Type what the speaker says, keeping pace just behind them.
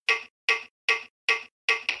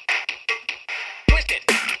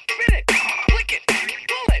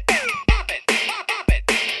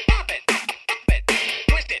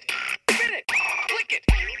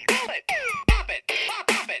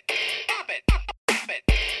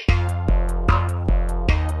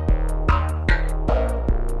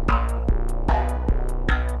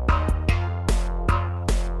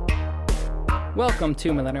Welcome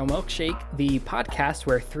to Millennial Milkshake, the podcast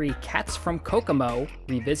where three cats from Kokomo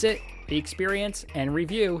revisit, re-experience, and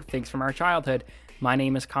review things from our childhood. My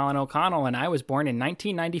name is Colin O'Connell, and I was born in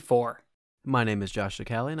 1994. My name is Josh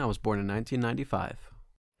Shakali, and I was born in 1995.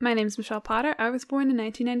 My name's Michelle Potter. I was born in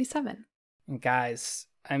 1997. And guys,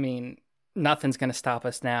 I mean, nothing's going to stop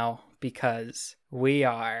us now because we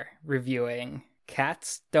are reviewing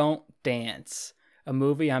Cats Don't Dance, a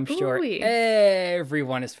movie I'm sure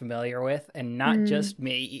everyone is familiar with, and not just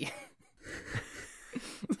me.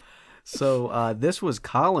 So this was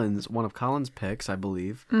one of Colin's picks, I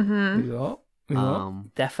believe. Mm-hmm.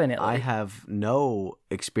 Definitely. I have no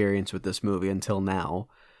experience with this movie until now.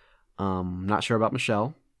 Not sure about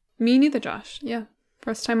Michelle. Me neither, Josh. Yeah.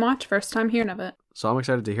 First time watch, first time hearing of it. So I'm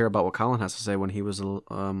excited to hear about what Colin has to say when he was a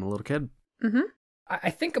little kid. Mm-hmm. I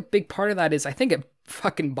think a big part of that is I think it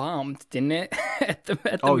fucking bombed, didn't it? at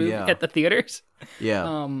the theaters.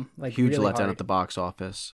 Yeah. Like huge really letdown hard. at the box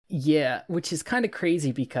office. Yeah, which is kind of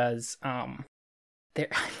crazy because I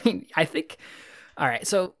think all right,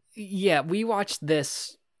 so yeah, we watched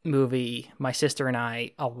this movie, my sister and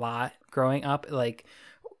I, a lot growing up. Like,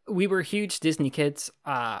 we were huge Disney kids,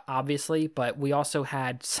 obviously, but we also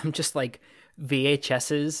had some just like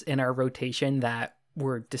VHSs in our rotation that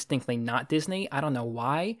were distinctly not Disney. I don't know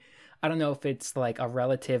why. I don't know if it's like a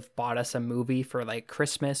relative bought us a movie for like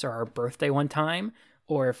Christmas or our birthday one time,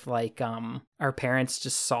 or if like our parents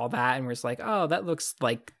just saw that and was like, oh, that looks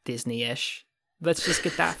like Disney-ish. Let's just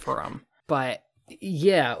get that for them. But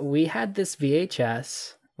yeah, we had this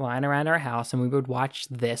VHS lying around our house and we would watch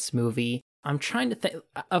this movie. I'm trying to think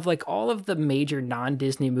of like all of the major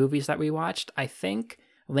non-Disney movies that we watched. I think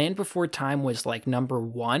Land Before Time was like number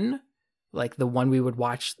one. Like the one we would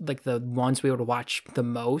watch, like the ones we would watch the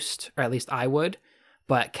most, or at least I would.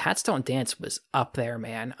 But Cats Don't Dance was up there,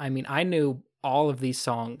 man. I mean, I knew all of these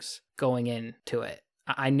songs going into it.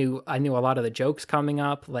 I knew a lot of the jokes coming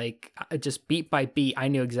up, like just beat by beat. I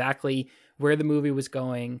knew exactly where the movie was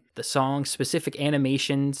going, the songs, specific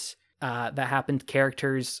animations that happened,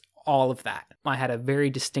 characters, all of that. I had a very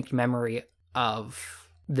distinct memory of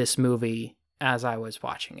this movie as I was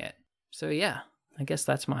watching it. So yeah, I guess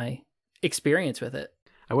that's my experience with it.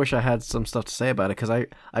 I wish I had some stuff to say about it, because I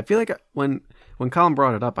feel like when Colin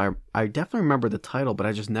brought it up, I definitely remember the title, but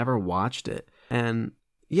I just never watched it. And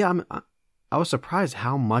yeah, I was surprised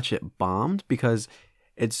how much it bombed, because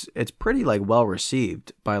it's pretty like well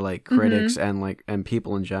received by like critics and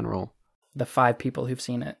people in general. The 5 people who've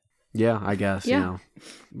seen it. Yeah, I guess. Yeah. You know.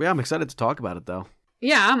 But yeah, I'm excited to talk about it though.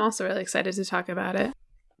 Yeah, I'm also really excited to talk about it.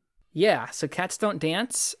 Yeah, so Cats Don't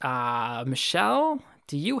Dance. Michelle,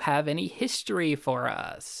 do you have any history for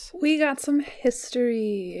us? We got some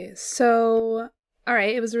history. So, all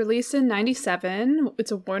right, it was released in 1997.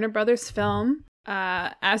 It's a Warner Brothers film.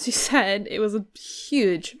 As you said, it was a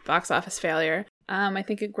huge box office failure. I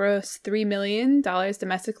think it grossed $3 million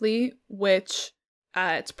domestically, which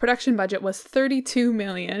its production budget was $32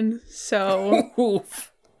 million. So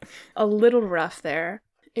a little rough there.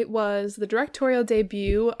 It was the directorial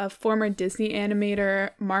debut of former Disney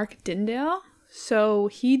animator Mark Dindale. So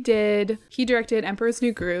he directed Emperor's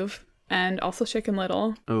New Groove and also Chicken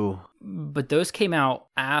Little. Oh. But those came out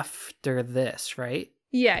after this, right?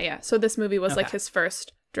 Yeah. So this movie was like his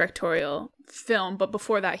first directorial film, but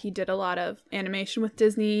before that he did a lot of animation with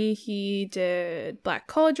Disney. He did Black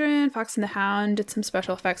Cauldron, Fox and the Hound, did some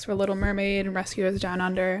special effects for Little Mermaid and Rescuers Down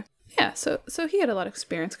Under. Yeah, so he had a lot of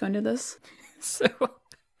experience going to this.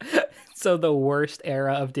 So the worst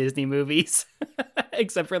era of Disney movies,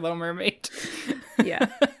 except for Little Mermaid. Yeah,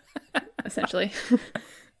 essentially.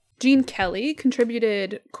 Gene Kelly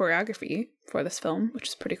contributed choreography for this film, which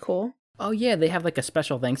is pretty cool. Oh yeah, they have like a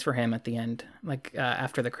special thanks for him at the end, like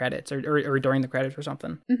after the credits or during the credits or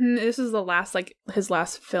something. Mm-hmm. This is his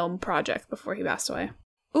last film project before he passed away.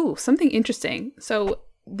 Ooh, something interesting. So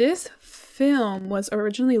this film was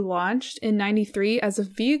originally launched in 1993 as a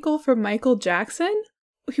vehicle for Michael Jackson.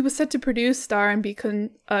 He was set to produce, star, and be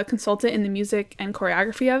a consultant in the music and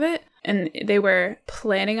choreography of it. And they were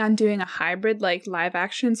planning on doing a hybrid, like,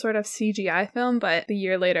 live-action sort of CGI film. But a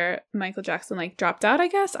year later, Michael Jackson, like, dropped out, I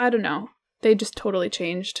guess? I don't know. They just totally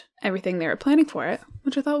changed everything they were planning for it,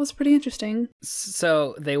 which I thought was pretty interesting.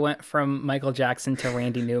 So they went from Michael Jackson to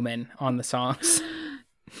Randy Newman on the songs.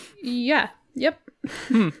 Yeah. Yep.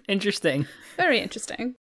 Interesting. Very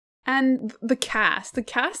interesting. And the cast of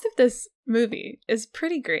this movie is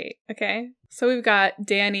pretty great, okay? So we've got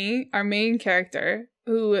Danny, our main character,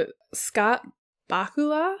 who Scott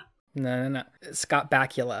Bakula? No. Scott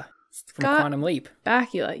Bakula from Quantum Leap.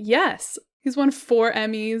 Bakula, yes. He's won 4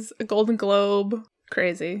 Emmys, a Golden Globe.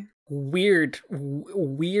 Crazy. Weird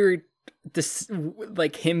this,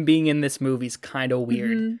 like, him being in this movie is kind of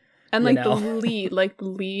weird. Mhm. And You like know? the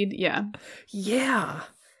lead, yeah. Yeah.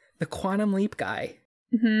 The Quantum Leap guy.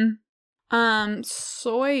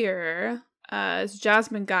 Sawyer is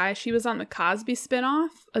Jasmine Guy. She was on the Cosby spinoff,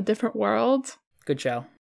 A Different World. Good show.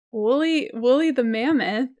 Wooly the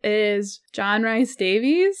Mammoth is John Rhys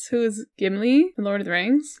Davies, who's Gimli in Lord of the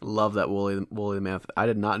Rings. Love that Wooly the Mammoth. I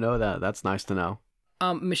did not know that. That's nice to know.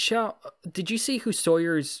 Michelle, did you see who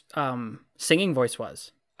Sawyer's singing voice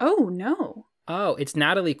was? Oh, no. Oh, it's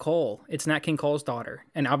Natalie Cole. It's Nat King Cole's daughter.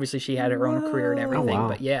 And obviously she had her own career and everything. Oh, wow.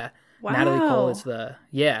 But yeah, Wow. Natalie Cole is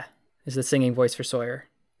the singing voice for Sawyer.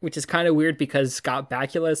 Which is kind of weird because Scott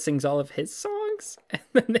Bakula sings all of his songs. And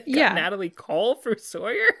then they got Natalie Cole for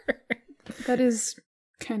Sawyer. That is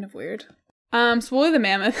kind of weird. So Wooly the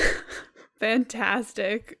Mammoth.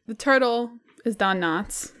 Fantastic. The turtle is Don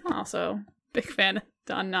Knotts. Also, big fan of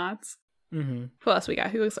Don Knotts. Mm-hmm. Who else we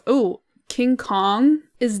got? King Kong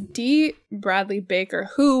is D. Bradley Baker,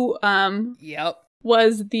 who Yep.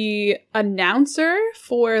 was the announcer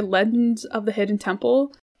for Legends of the Hidden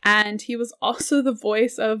Temple, and he was also the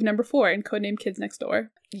voice of Number 4 in Codename Kids Next Door.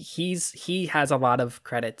 He has a lot of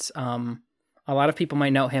credits. A lot of people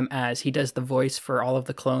might know him as he does the voice for all of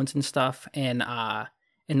the clones and stuff in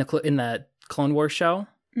the Clone Wars show,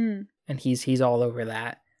 and he's all over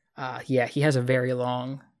that. He has a very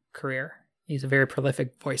long career. He's a very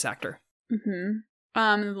prolific voice actor. Mm-hmm.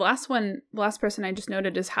 The last person I just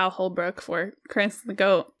noted is Hal Holbrook for Cranston the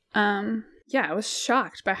Goat. I was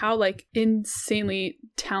shocked by how like insanely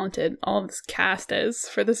talented all of this cast is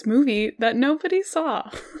for this movie that nobody saw.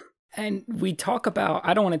 And we talk about,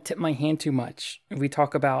 I don't want to tip my hand too much. We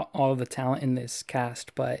talk about all of the talent in this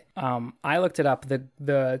cast, but I looked it up.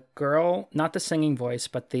 The girl, not the singing voice,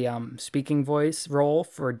 but the speaking voice role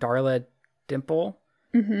for Darla Dimple,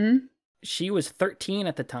 she was 13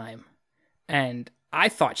 at the time. And I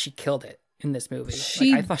thought she killed it in this movie.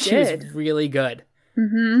 I thought she was really good.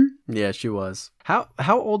 Yeah, she was. How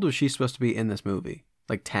old was she supposed to be in this movie?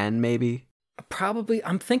 Like 10 maybe? Probably,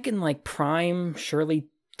 I'm thinking like prime Shirley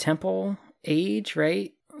Temple age,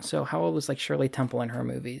 right? So how old was like Shirley Temple in her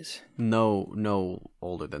movies? No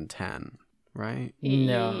older than 10, right?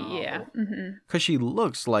 No. Yeah. Because she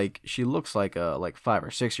looks like a 5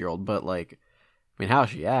 or 6 year old, but like, I mean, how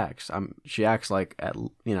she acts, she acts like at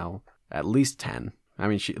least 10. I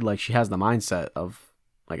mean, she has the mindset of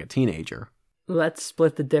like a teenager. Let's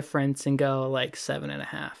split the difference and go like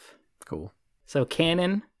 7.5. Cool. So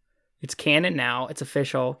canon, it's canon now. It's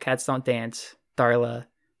official. Cats Don't Dance. Darla,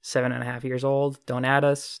 7.5 years old. Don't add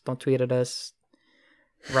us. Don't tweet at us.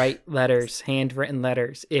 Write letters, handwritten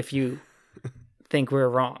letters, if you think we're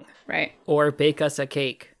wrong. Right. Or bake us a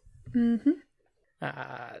cake. Mm-hmm.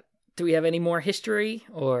 Do we have any more history,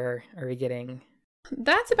 or are we getting...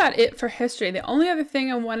 That's about it for history. The only other thing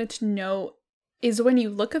I wanted to know is when you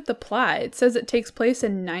look at the plot, it says it takes place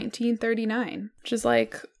in 1939, which is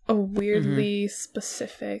like a weirdly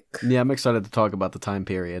specific... Yeah, I'm excited to talk about the time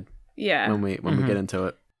period. Yeah. When we get into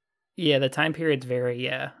it. Yeah, the time period's very,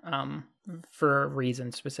 for a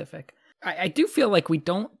reason specific. I do feel like we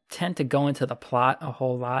don't tend to go into the plot a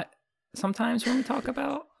whole lot sometimes when we talk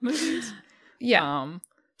about movies. Yeah.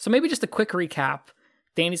 So maybe just a quick recap.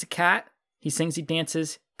 Danny's a cat. He sings, he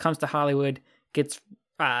dances, comes to Hollywood, gets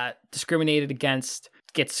discriminated against,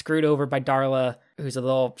 gets screwed over by Darla, who's a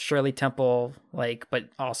little Shirley Temple, but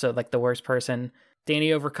also the worst person.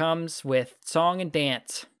 Danny overcomes with song and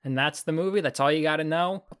dance. And that's the movie. That's all you got to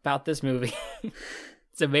know about this movie.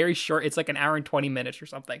 It's a very short, it's like an hour and 20 minutes or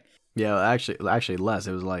something. Yeah, actually less.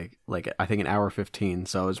 It was like I think an hour 15.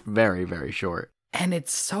 So it's very, very short. And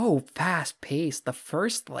it's so fast paced. The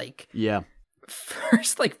first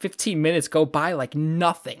 15 minutes go by like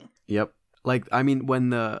nothing. Yep. I mean, when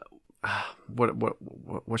the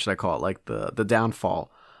what should I call it? Like the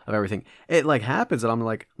downfall of everything. It happens and I'm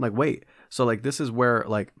like wait. So this is where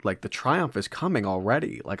the triumph is coming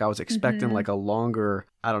already. I was expecting a longer,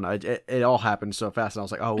 I don't know. It all happened so fast and I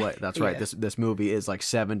was like, "Oh, wait, that's right. Yeah. This movie is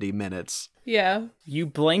 70 minutes." Yeah. You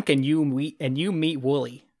blink and you meet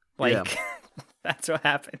Wooly. That's what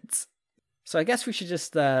happens. So I guess we should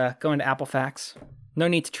just go into Apple Facts. No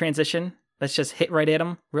need to transition. Let's just hit right at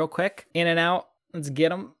them real quick. In and out. Let's get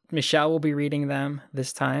them. Michelle will be reading them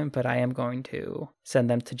this time, but I am going to send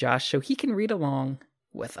them to Josh so he can read along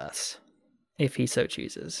with us if he so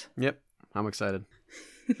chooses. Yep. I'm excited.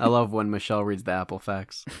 I love when Michelle reads the Apple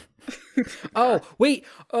Facts. Oh, wait.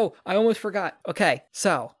 Oh, I almost forgot. Okay.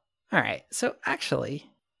 So, all right. So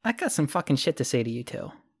actually, I got some fucking shit to say to you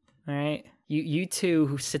two. All right. You two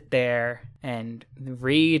who sit there and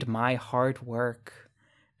read my hard work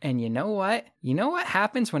And you know what? You know what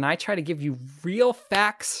happens when I try to give you real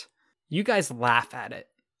facts? You guys laugh at it.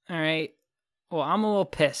 All right? Well, I'm a little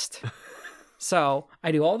pissed. So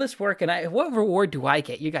I do all this work, and what reward do I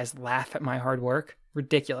get? You guys laugh at my hard work.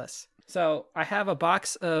 Ridiculous. So I have a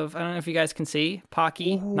box of, I don't know if you guys can see,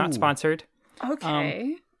 Pocky, not sponsored.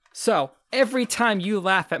 Okay. So every time you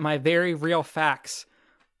laugh at my very real facts,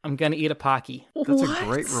 I'm going to eat a Pocky. That's a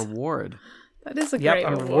great reward. That is a great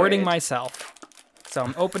I'm reward. rewarding myself. So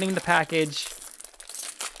I'm opening the package,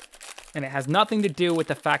 and it has nothing to do with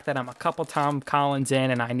the fact that I'm a couple Tom Collins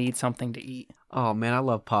in and I need something to eat. Oh, man, I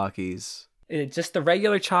love Pockies. It's just the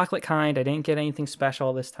regular chocolate kind. I didn't get anything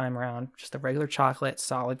special this time around. Just a regular chocolate,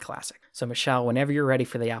 solid classic. So Michelle, whenever you're ready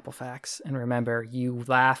for the Apple Facts, and remember, you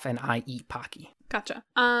laugh and I eat Pocky. Gotcha.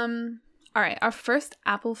 All right, our first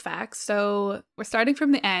Apple fact. So we're starting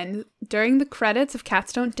from the end. During the credits of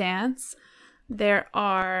Cats Don't Dance, there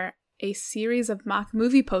are a series of mock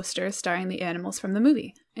movie posters starring the animals from the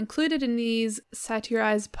movie. Included in these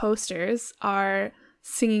satirized posters are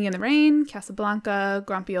Singing in the Rain, Casablanca,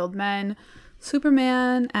 Grumpy Old Men,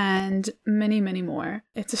 Superman, and many, many more.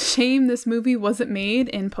 It's a shame this movie wasn't made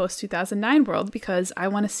in post-2009 world because I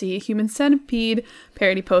want to see a Human Centipede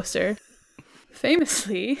parody poster.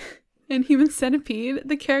 Famously, in Human Centipede,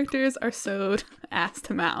 the characters are sewed ass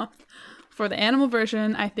to mouth. For the animal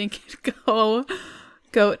version, I think it'd go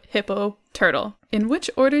goat, hippo, turtle. In which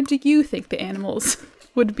order do you think the animals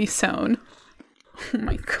would be sewn? Oh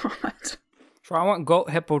my god. So I want goat,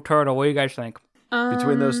 hippo, turtle. What do you guys think?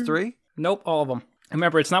 Between those three? Nope, all of them.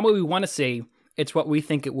 Remember, it's not what we want to see. It's what we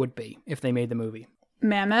think it would be if they made the movie.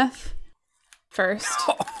 Mammoth first.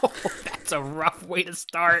 Oh, that's a rough way to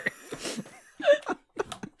start.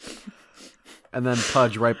 And then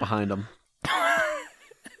Pudge right behind him.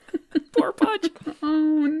 Poor Pudge.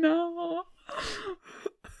 Oh no.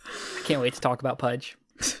 I can't wait to talk about Pudge.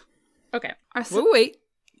 Okay. Wait.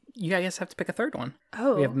 You guys have to pick a third one.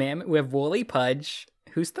 Oh. We have Wooly, Pudge.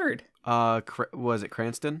 Who's third? Was it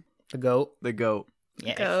Cranston? The goat. The goat.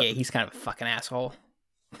 Yeah, Goat. yeah, he's kind of a fucking asshole.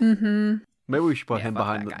 Mm-hmm. Maybe we should put Yeah, him fuck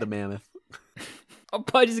behind that the guy. mammoth. Oh,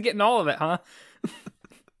 Pudge is getting all of it, huh?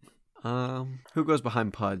 Who goes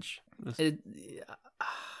behind Pudge? It-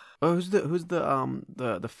 Oh, who's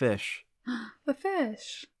the fish? The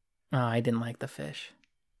fish. oh, I didn't like the fish.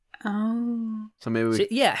 Oh. So maybe we.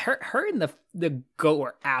 Yeah, her and the goat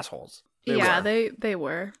were assholes. They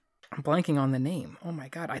were. I'm blanking on the name. Oh my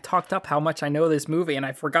god, I talked up how much I know this movie, and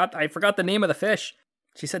I forgot the name of the fish.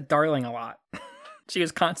 She said darling a lot. She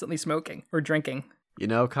was constantly smoking or drinking. You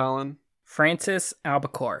know, Colin, Frances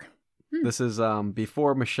Albacore. this is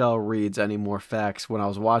before Michelle reads any more facts. When I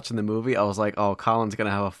was watching the movie, I was like, "Oh, Colin's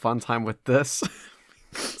gonna have a fun time with this."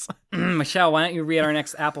 Michelle, why don't you read our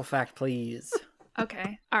next Apple fact, please?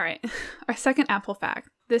 Okay. All right. Our second Apple fact.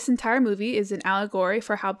 This entire movie is an allegory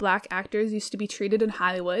for how black actors used to be treated in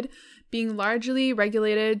Hollywood, being largely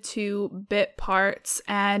regulated to bit parts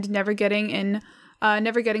and never getting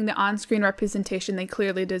the on-screen representation they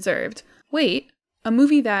clearly deserved. Wait, a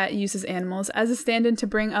movie that uses animals as a stand-in to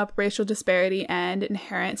bring up racial disparity and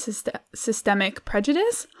inherent systemic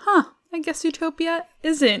prejudice? Huh. I guess Zootopia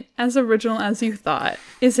isn't as original as you thought.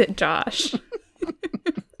 Is it, Josh?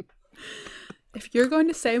 If you're going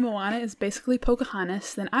to say Moana is basically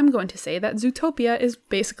Pocahontas, then I'm going to say that Zootopia is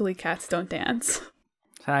basically Cats Don't Dance.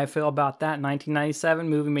 That's how I feel about that. 1997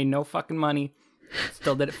 movie made no fucking money.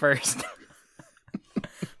 Still did it first.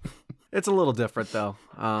 It's a little different though.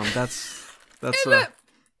 That's with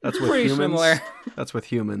Pretty humans. similar. That's with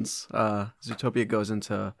humans. Zootopia goes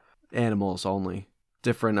into animals only.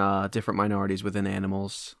 Different minorities within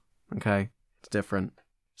animals. Okay, it's different.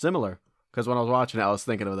 Similar. Because when I was watching it, I was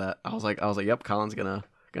thinking of that. I was like, yep, Colin's gonna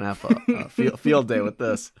have a field day with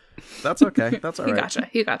this. That's okay. That's all right.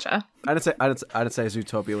 You gotcha. I didn't say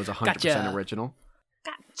Zootopia was 100% Gotcha. original.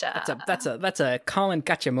 Gotcha. That's a Colin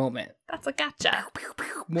gotcha moment. That's a gotcha.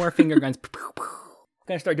 More finger guns. I'm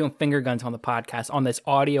gonna start doing finger guns on the podcast, on this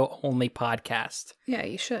audio only podcast. Yeah,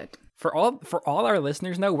 you should. For all our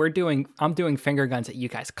listeners know, I'm doing finger guns at you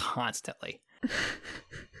guys constantly.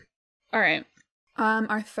 All right.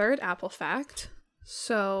 Our third Apple fact.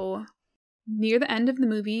 So, near the end of the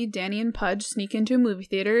movie, Danny and Pudge sneak into a movie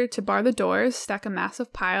theater to bar the doors, stack a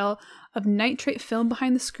massive pile of nitrate film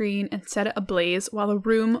behind the screen, and set it ablaze while the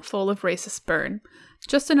room full of racists burn.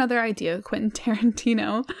 Just another idea Quentin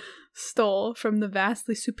Tarantino stole from the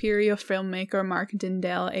vastly superior filmmaker Mark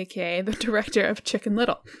Dindale, aka the director of Chicken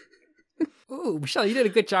Little. Ooh, Michelle, you did a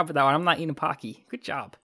good job with that one. I'm not eating Pocky. Good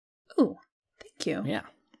job. Ooh, thank you.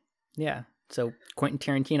 Yeah. So Quentin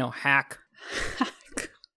Tarantino, hack.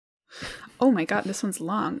 Oh my god, this one's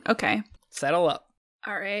long. Okay. Settle up.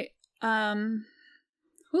 All right.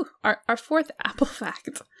 Our fourth Apple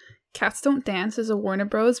fact. Cats Don't Dance is a Warner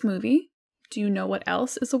Bros. Movie. Do you know what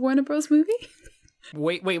else is a Warner Bros. Movie?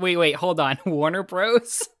 Wait. Hold on. Warner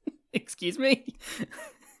Bros? Excuse me?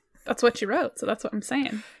 That's what you wrote, so that's what I'm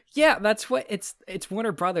saying. Yeah, that's what it's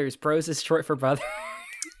Warner Brothers. Bros is short for brother.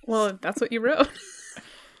 Well, that's what you wrote.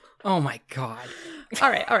 Oh my god. All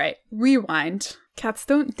right. Rewind. Cats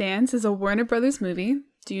Don't Dance is a Warner Brothers movie.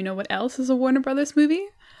 Do you know what else is a Warner Brothers movie?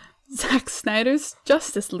 Zack Snyder's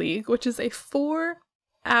Justice League, which is a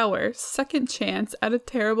 4-hour second chance at a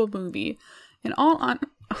terrible movie. Oh my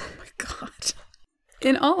god.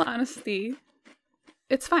 In all honesty,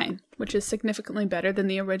 it's fine, which is significantly better than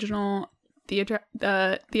the original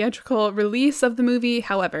theatrical release of the movie.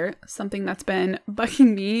 However, something that's been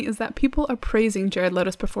bugging me is that people are praising Jared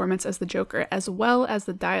Leto's performance as the Joker, as well as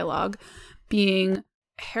the dialogue being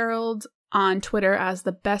heralded on Twitter as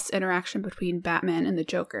the best interaction between Batman and the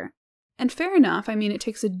Joker. And fair enough. I mean, it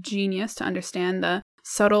takes a genius to understand the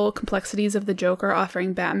subtle complexities of the Joker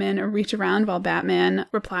offering Batman a reach around while Batman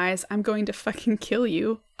replies, "I'm going to fucking kill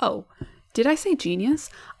you." Oh, did I say genius?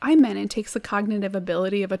 I meant it takes the cognitive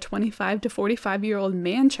ability of a 25 to 45-year-old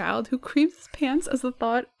man-child who creeps his pants at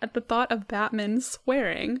the thought of Batman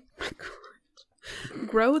swearing. My God.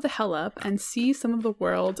 Grow the hell up and see some of the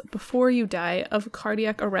world before you die of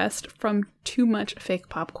cardiac arrest from too much fake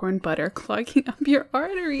popcorn butter clogging up your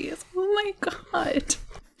arteries. Oh my God.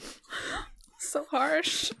 So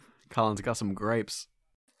harsh. Colin's got some grapes.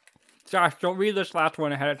 Josh, don't read this last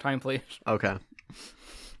one ahead of time, please. Okay.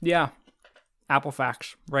 Yeah. Apple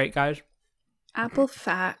facts, right, guys? Apple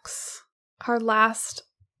facts. Our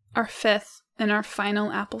fifth, and our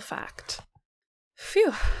final Apple fact.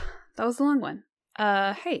 Phew, that was a long one.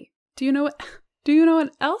 Hey, do you know what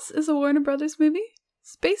else is a Warner Brothers movie?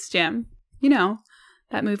 Space Jam. You know,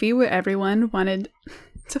 that movie where everyone wanted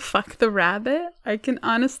to fuck the rabbit. I can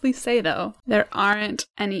honestly say, though, there aren't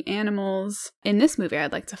any animals in this movie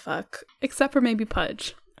I'd like to fuck, except for maybe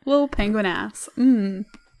Pudge. Little penguin ass.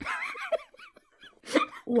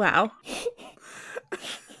 Wow.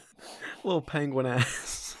 Little penguin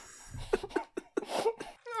ass.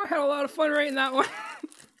 I had a lot of fun writing that one.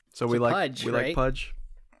 So we like Pudge.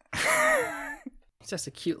 It's just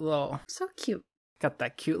a cute little. So cute. Got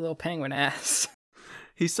that cute little penguin ass.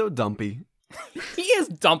 He's so dumpy. He is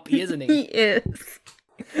dumpy, isn't he? He is.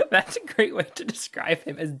 That's a great way to describe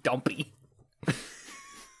him, as dumpy.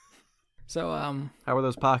 So, how were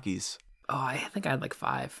those Pockies? Oh, I think I had like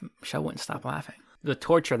 5. Michelle wouldn't stop laughing. The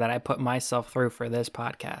torture that I put myself through for this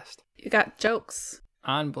podcast. You got jokes.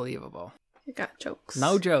 Unbelievable. You got jokes.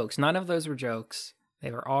 No jokes. None of those were jokes.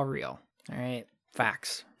 They were all real. All right.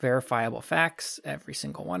 Facts. Verifiable facts. Every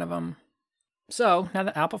single one of them. So, now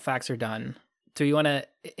that Apple facts are done, do you want to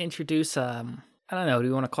introduce, I don't know, do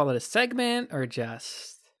you want to call it a segment or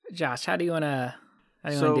just... Josh, how do you want to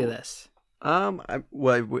do this? Are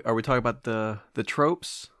we talking about the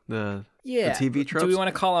tropes? The TV tropes? Do we want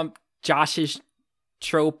to call them Josh's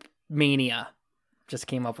Trope Mania? Just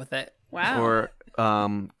came up with it. Wow. Or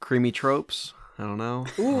creamy tropes? I don't know.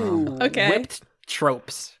 Ooh. Okay. Whipped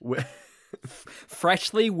tropes.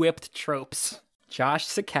 Freshly whipped tropes. Josh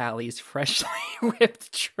Sacali's freshly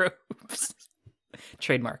whipped tropes.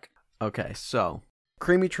 Trademark. Okay, so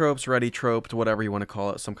creamy tropes, ready troped, whatever you want to call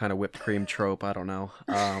it, some kind of whipped cream trope. I don't know.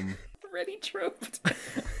 Ready troped.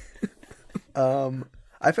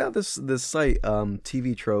 I found this site,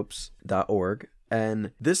 tvtropes.org,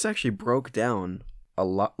 and this actually broke down a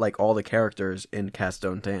lot, like all the characters in Cats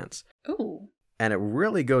Don't Dance. Ooh. And it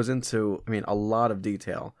really goes into, a lot of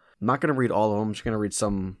detail. I'm not going to read all of them. I'm just going to read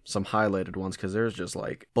some highlighted ones because there's just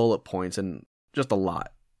like bullet points and just a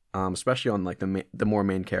lot, especially on like the more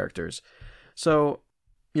main characters. So,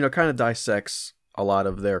 kind of dissects a lot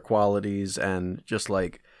of their qualities and just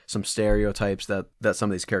like some stereotypes that some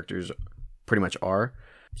of these characters pretty much are.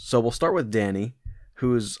 So we'll start with Danny,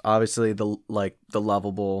 who's obviously the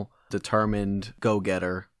lovable, determined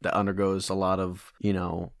go-getter that undergoes a lot of,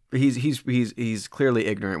 he's clearly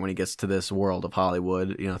ignorant when he gets to this world of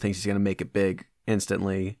Hollywood, thinks he's going to make it big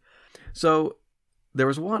instantly. So there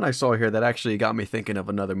was one I saw here that actually got me thinking of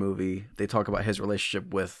another movie. They talk about his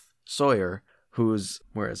relationship with Sawyer,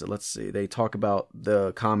 where is it? Let's see. They talk about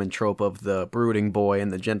the common trope of the brooding boy and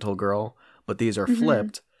the gentle girl, but these are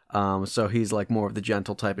flipped. So he's like more of the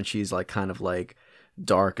gentle type and she's like kind of like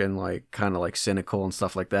dark and like kind of like cynical and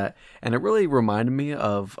stuff like that. And it really reminded me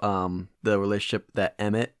of the relationship that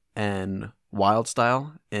Emmett and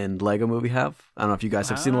Wildstyle in Lego Movie have. I don't know if you guys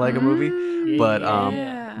have seen the Lego Movie, but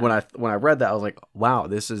when I read that, I was like, wow,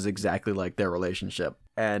 this is exactly like their relationship.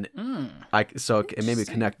 And it made me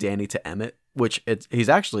connect Danny to Emmett which he's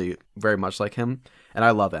actually very much like him. And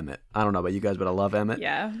I love Emmett. I don't know about you guys, but I love Emmett.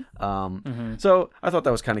 Yeah. So I thought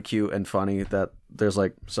that was kind of cute and funny that there's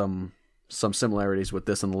like some similarities with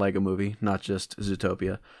this and the Lego Movie, not just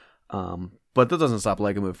Zootopia. But that doesn't stop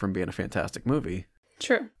Lego Movie from being a fantastic movie.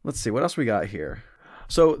 True. Let's see, what else we got here?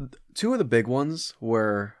 So two of the big ones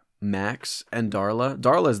were Max and Darla.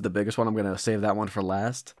 Darla is the biggest one. I'm going to save that one for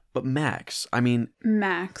last. But Max, I mean...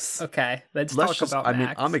 Max. Okay, let's talk about Max. I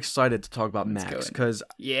mean, I'm excited to talk about Max because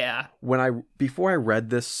yeah, before I read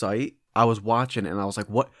this site, I was watching it and I was like,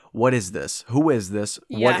 what is this? Who is this?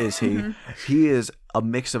 Yeah. What is he? He is a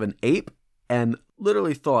mix of an ape and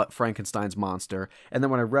literally thought Frankenstein's monster. And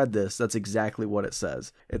then when I read this, that's exactly what it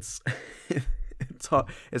says. It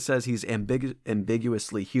says he's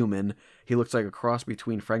ambiguously human. He looks like a cross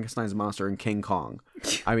between Frankenstein's monster and King Kong.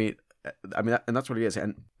 I mean, and that's what he is.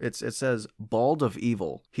 And it says bald of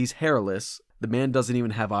evil. He's hairless. The man doesn't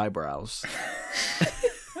even have eyebrows.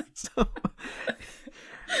 So,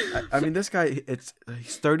 I mean, this guy,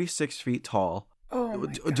 he's 36 feet tall. Oh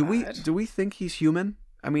my God. Do we think he's human?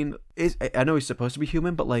 I mean, I know he's supposed to be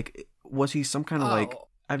human, but like, was he some kind of like?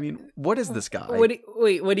 I mean, what is this guy? What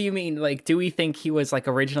do you mean? Like, do we think he was like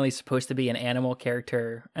originally supposed to be an animal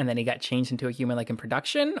character and then he got changed into a human like in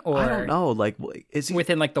production? Or I don't know. Like, is he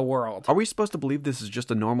within like the world? Are we supposed to believe this is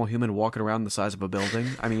just a normal human walking around the size of a building?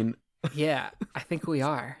 I mean, yeah, I think we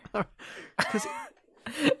are. 'Cause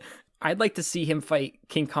I'd like to see him fight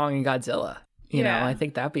King Kong and Godzilla. You know, I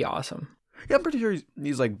think that'd be awesome. yeah, I'm pretty sure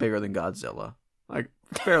he's like bigger than Godzilla. Like,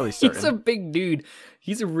 fairly certain. He's a big dude.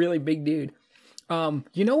 He's a really big dude.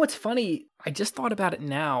 You know what's funny? I just thought about it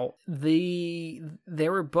now.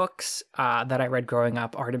 There were books that I read growing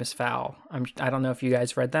up, Artemis Fowl. I don't know if you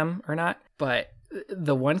guys read them or not, but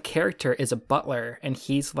the one character is a butler, and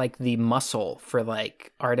he's like the muscle for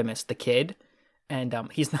like Artemis the kid. And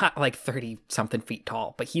he's not like 30 something feet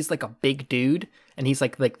tall, but he's like a big dude, and he's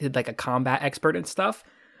like a combat expert and stuff.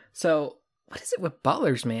 So what is it with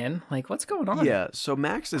butlers, man? Like, what's going on? Yeah, so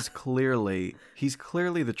Max is clearly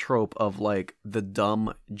the trope of like the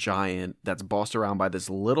dumb giant that's bossed around by this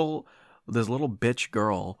little bitch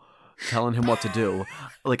girl telling him what to do.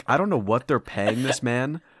 Like, I don't know what they're paying this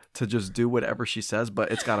man to just do whatever she says,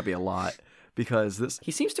 but it's got to be a lot because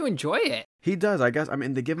he seems to enjoy it. He does, I guess. I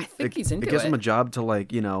mean, it gives him a job to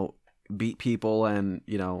like, beat people and,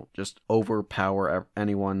 just overpower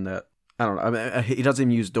anyone that I don't know. I mean, he doesn't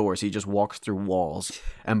even use doors. He just walks through walls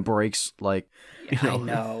and breaks like. I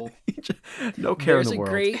know. No care in the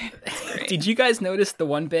world. Great... Did you guys notice the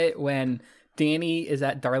one bit when Danny is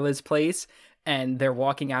at Darla's place and they're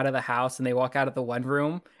walking out of the house and they walk out of the one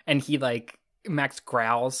room and Max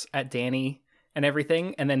growls at Danny and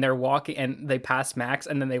everything, and then they're walking and they pass Max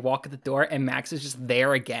and then they walk at the door and Max is just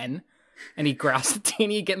there again. And he growls at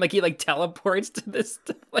Danny again, like he like teleports to this,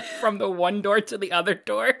 like from the one door to the other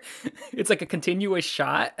door. It's like a continuous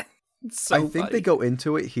shot. It's so I think funny. they go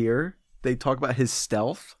into it here. They talk about his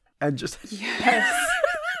stealth and just Yes.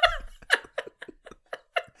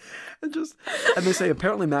 and they say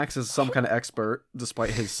apparently Max is some kind of expert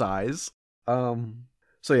despite his size.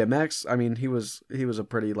 So yeah, Max. I mean, he was a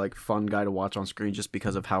pretty like fun guy to watch on screen just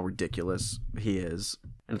because of how ridiculous he is,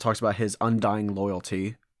 and it talks about his undying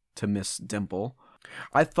loyalty to Miss Dimple.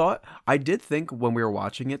 I did think when we were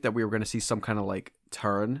watching it that we were going to see some kind of like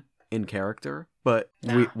turn in character, but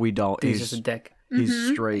we don't. He's just a dick.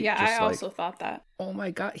 He's straight. Yeah, just I like, also thought that. Oh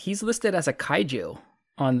my god, he's listed as a kaiju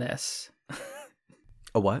on this.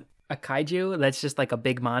 a what? A kaiju, that's just like a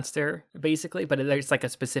big monster, basically, but there's like a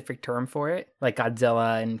specific term for it. Like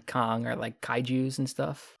Godzilla and Kong are like kaijus and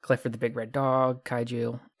stuff. Clifford the Big Red Dog,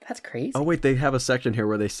 kaiju. That's crazy. Oh wait, they have a section here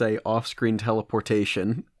where they say off-screen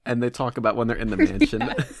teleportation, and they talk about when they're in the mansion.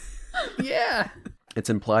 Yeah. It's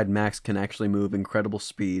implied Max can actually move incredible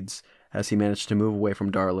speeds, as he managed to move away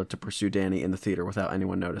from Darla to pursue Danny in the theater without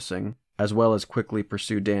anyone noticing, as well as quickly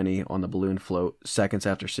pursue Danny on the balloon float seconds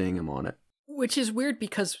after seeing him on it. Which is weird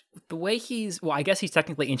because the way I guess he's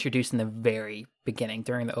technically introduced in the very beginning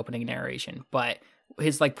during the opening narration, but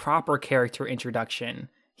his like proper character introduction,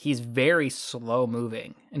 he's very slow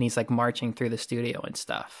moving and he's like marching through the studio and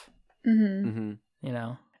stuff. Mm-hmm.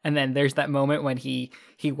 And then there's that moment when he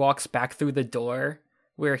walks back through the door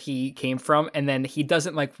where he came from, and then he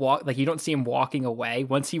doesn't like walk, like you don't see him walking away.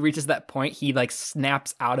 Once he reaches that point, he like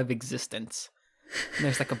snaps out of existence. And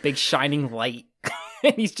there's like a big shining light.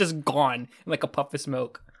 And he's just gone like a puff of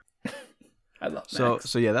smoke. I love Max.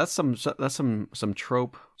 So yeah, that's some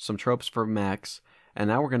tropes for Max, and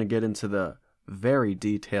now we're gonna get into the very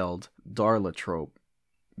detailed Darla trope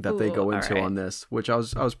that they go into on this, which I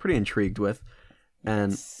was pretty intrigued with,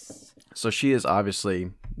 and so she is obviously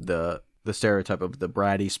the the stereotype of the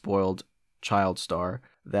bratty, spoiled child star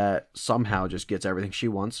that somehow just gets everything she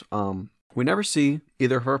wants. We never see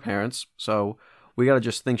either of her parents, so we gotta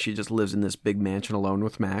just think she just lives in this big mansion alone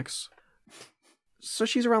with Max. So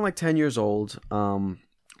she's around like 10 years old.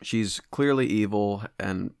 She's clearly evil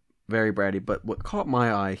and very bratty, but what caught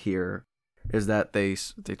my eye here is that they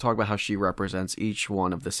talk about how she represents each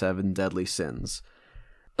one of the 7 deadly sins.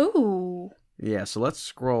 Ooh. Yeah, so let's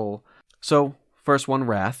scroll. So, first one,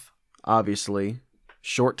 wrath. Obviously,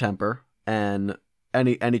 short temper, and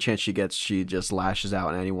any chance she gets, she just lashes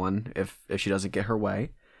out at anyone if she doesn't get her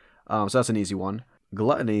way. So that's an easy one.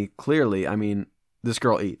 Gluttony, clearly, I mean, this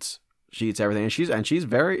girl eats. She eats everything, and she's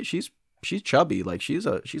chubby. Like she's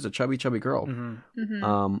a chubby girl. Mm-hmm.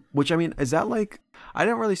 Mm-hmm. Which, I mean, is that like, I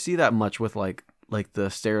didn't really see that much with like the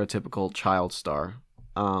stereotypical child star.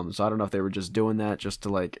 So I don't know if they were just doing that just to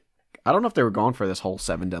like, I don't know if they were going for this whole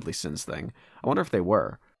 7 deadly sins thing. I wonder if they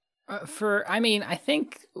were. I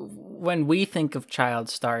think when we think of child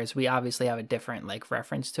stars, we obviously have a different like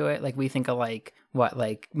reference to it. Like we think of like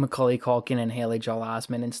Macaulay Culkin and Haley Joel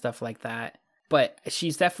Osment and stuff like that. But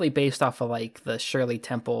she's definitely based off of like the Shirley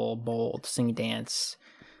Temple Bold Sing Dance,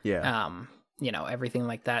 Yeah. Everything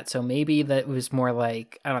like that. So maybe that was more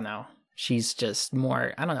like, I don't know. She's just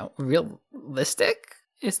more, I don't know, realistic.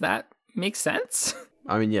 Is that makes sense?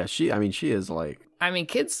 I mean, yeah. She is like. I mean,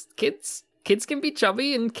 kids can be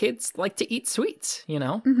chubby, and kids like to eat sweets.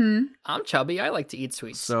 Mm-hmm. I'm chubby. I like to eat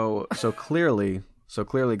sweets. So clearly,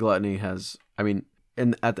 Gluttony has. I mean,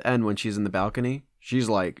 at the end when she's in the balcony, she's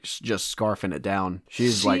like just scarfing it down.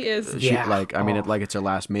 She's like, I mean, it's her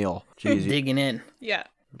last meal. She's digging in. Yeah.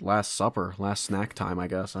 Last supper, last snack time, I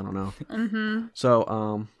guess. I don't know. Mm-hmm.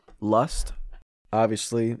 So, lust,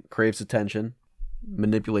 obviously craves attention,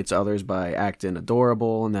 manipulates others by acting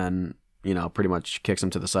adorable, and then pretty much kicks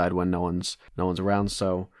them to the side when no one's around.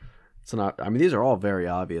 So it's not. I mean, these are all very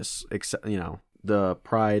obvious. Except the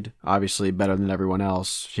pride, obviously better than everyone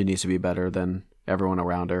else. She needs to be better than everyone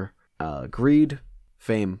around her. Greed,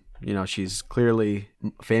 fame. She's clearly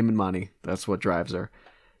fame and money. That's what drives her.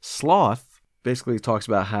 Sloth basically talks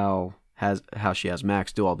about how she has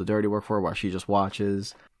Max do all the dirty work for her while she just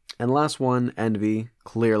watches. And last one, envy,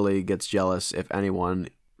 clearly gets jealous if anyone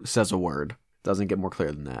says a word. Doesn't get more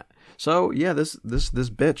clear than that. So yeah, this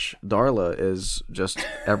bitch Darla is just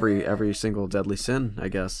every single deadly sin, I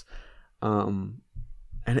guess. And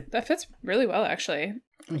that fits really well, actually.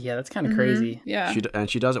 Yeah, that's kind of crazy. Yeah,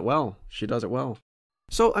 she does it well. She does it well.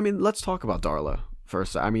 So I mean, let's talk about Darla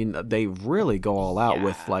first. I mean, they really go all out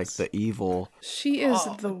with like the evil. She is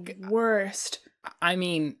the worst. I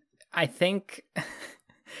mean, I think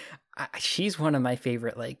she's one of my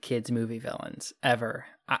favorite like kids movie villains ever.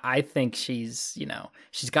 I think she's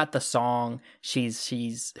got the song.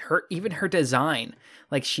 She's her design.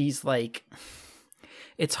 Like she's like,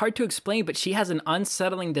 it's hard to explain, but she has an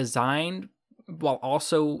unsettling design while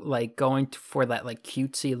also like going for that like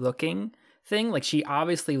cutesy looking thing. Like she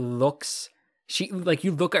obviously looks. You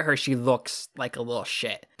look at her, she looks like a little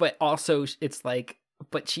shit. But also it's like,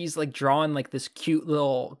 but she's like drawn like this cute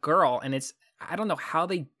little girl, and I don't know how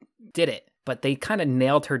they did it, but they kind of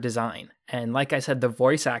nailed her design. And like I said, the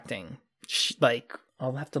voice acting,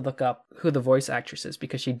 I'll have to look up who the voice actress is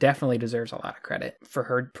because she definitely deserves a lot of credit for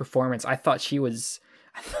her performance. I thought she was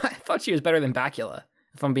better than Bakula,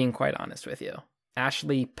 if I'm being quite honest with you.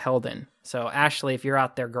 Ashley Peldon. So Ashley, if you're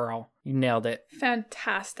out there, girl, you nailed it.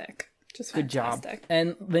 Fantastic. Just good fantastic. Job.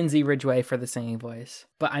 And Lindsay Ridgway for the singing voice.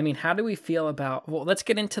 But I mean, how do we feel about, well, let's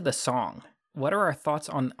get into the song. What are our thoughts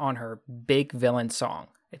on her big villain song?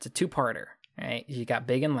 It's a 2-parter, right? You got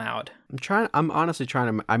Big and Loud. I'm honestly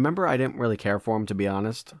trying to, I remember I didn't really care for him, to be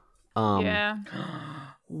honest. Yeah.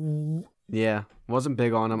 Yeah, wasn't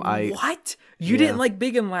big on him. What? You didn't like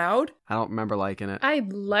Big and Loud? I don't remember liking it. I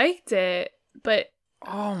liked it, but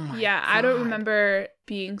oh my God. I don't remember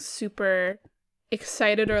being super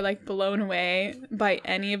excited or like blown away by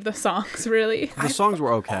any of the songs, really. The songs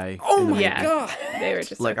were okay. Oh my God. They were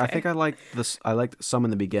just like okay. I think I liked some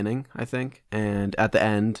in the beginning, I think, and at the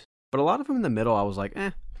end, but a lot of them in the middle I was like,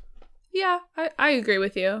 eh. Yeah, I agree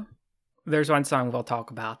with you. There's one song we'll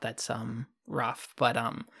talk about that's rough, but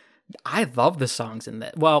I love the songs in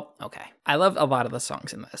this. Well, okay. I love a lot of the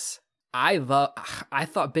songs in this. I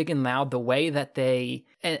thought Big and Loud, the way that they,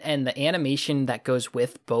 and the animation that goes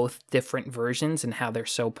with both different versions and how they're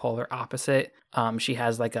so polar opposite. She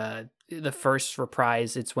has like the first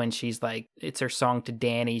reprise, it's when she's like, it's her song to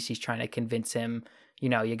Danny. She's trying to convince him,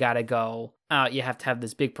 you gotta go out. You have to have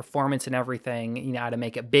this big performance and everything, to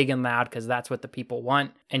make it big and loud because that's what the people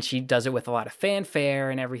want. And she does it with a lot of fanfare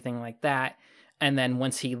and everything like that. And then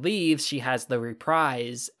once he leaves, she has the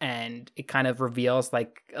reprise, and it kind of reveals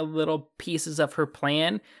like a little pieces of her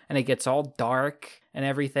plan, and it gets all dark and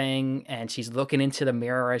everything, and she's looking into the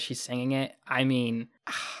mirror as she's singing it. I mean,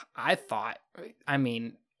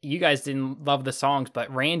 you guys didn't love the songs,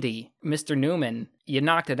 but Randy, Mr. Newman, you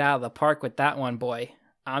knocked it out of the park with that one, boy.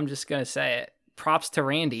 I'm just going to say it. Props to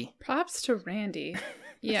Randy. Props to Randy.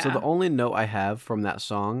 Yeah. So the only note I have from that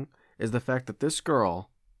song is the fact that this girl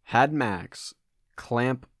had Max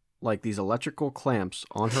clamp like these electrical clamps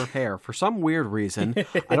on her hair for some weird reason.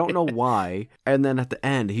 I don't know why. And then at the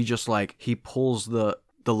end, he pulls the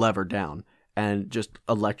lever down and just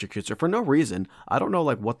electrocutes her for no reason. I don't know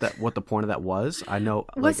like what the point of that was. I know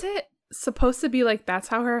was it supposed to be like that's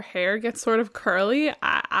how her hair gets sort of curly?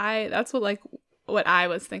 I that's what I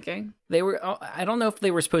was thinking. They were, I don't know if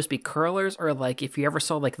they were supposed to be curlers or like if you ever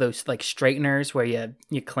saw like those like straighteners where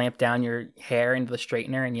you clamp down your hair into the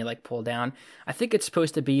straightener and you like pull down. I think it's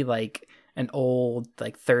supposed to be like an old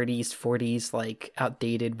like 30s, 40s like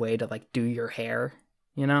outdated way to like do your hair,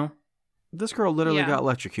 you know? This girl literally got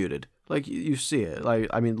electrocuted. Like you see it. Like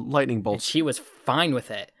I mean lightning bolts. And she was fine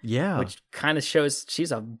with it. Yeah. Which kind of shows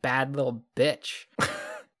she's a bad little bitch.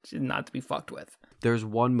 She's not to be fucked with. There's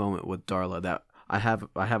one moment with Darla that I have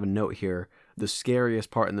a note here. The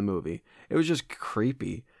scariest part in the movie. It was just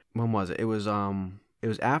creepy. When was it? It was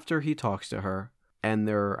after he talks to her and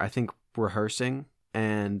they're I think rehearsing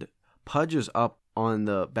and Pudge is up on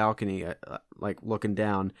the balcony like looking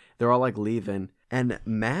down. They're all like leaving and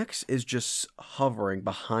Max is just hovering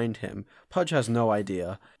behind him. Pudge has no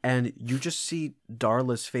idea and you just see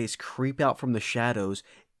Darla's face creep out from the shadows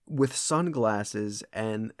with sunglasses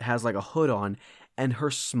and has like a hood on. And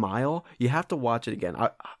her smile, you have to watch it again.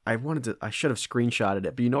 I should have screenshotted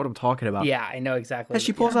it, but you know what I'm talking about. Yeah, I know exactly. And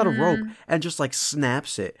she pulls out a rope and just like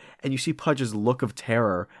snaps it. And you see Pudge's look of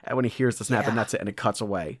terror when he hears the snap and that's it. And it cuts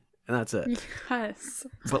away. And that's it. Yes.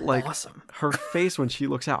 But like awesome. Her face when she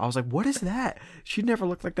looks out, I was like, what is that? She never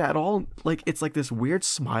looked like that at all. Like it's like this weird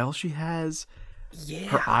smile she has. Yeah.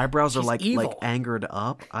 Her eyebrows are like evil. like angered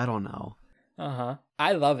up. I don't know. Uh-huh.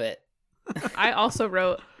 I love it. I also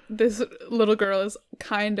wrote this little girl is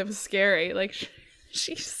kind of scary. Like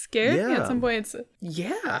she scared me at some points.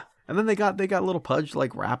 Yeah. And then they got little Pudge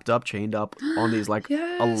like wrapped up, chained up on these like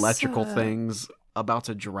electrical things, about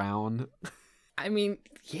to drown. I mean,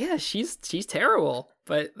 yeah, she's terrible,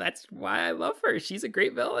 but that's why I love her. She's a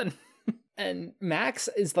great villain. And Max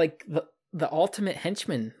is like the ultimate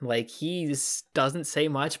henchman. Like doesn't say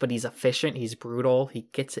much, but he's efficient. He's brutal. He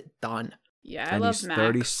gets it done. Yeah, and love he's Max.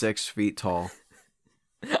 36 feet tall.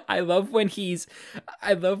 I love when she's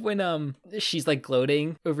like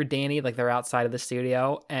gloating over Danny, like they're outside of the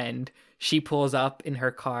studio and she pulls up in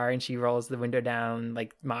her car and she rolls the window down,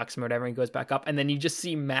 like mocks him or whatever, and goes back up. And then you just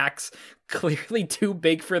see Max clearly too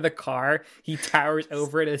big for the car. He towers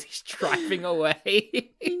over it as he's driving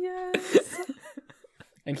away. Yes.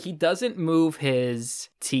 And he doesn't move his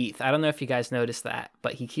teeth. I don't know if you guys noticed that,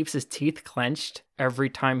 but he keeps his teeth clenched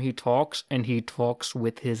every time he talks, and he talks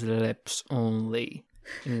with his lips only.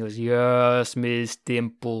 And he goes, yes, Miss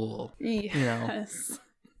Dimple. Yes. You know,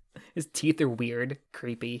 his teeth are weird,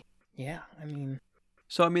 creepy. Yeah, I mean.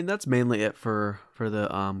 So, I mean, that's mainly it for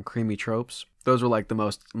the creamy tropes. Those were like the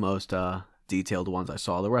most detailed ones I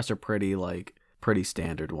saw. The rest are pretty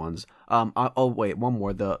standard ones. Oh wait, one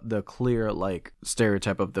more. The clear like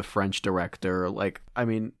stereotype of the French director. Like, I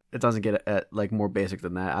mean, it doesn't get like more basic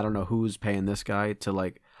than that. I don't know who's paying this guy to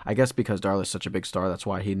like. I guess because Darla's such a big star, that's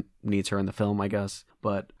why he needs her in the film, I guess.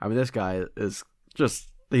 But I mean, this guy is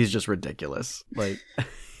he's just ridiculous. Like,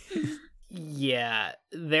 yeah,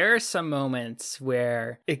 there are some moments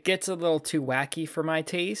where it gets a little too wacky for my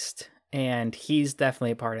taste, and he's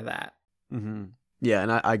definitely a part of that. Mm-hmm. Yeah,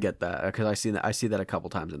 and I get that because I see that a couple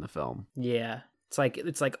times in the film. Yeah, it's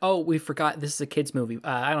like, oh, we forgot this is a kids movie.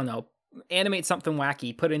 I don't know, animate something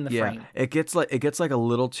wacky, put it in the frame. It gets like a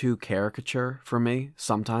little too caricature for me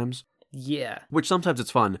sometimes. Yeah, which sometimes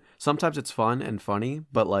it's fun. Sometimes it's fun and funny,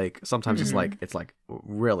 but like sometimes it's like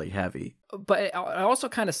really heavy. But it also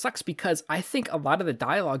kind of sucks because I think a lot of the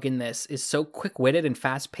dialogue in this is so quick-witted and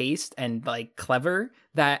fast-paced and like clever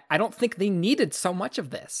that I don't think they needed so much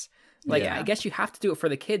of this. Like, I guess you have to do it for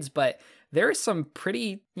the kids, but there is some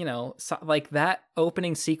pretty, like that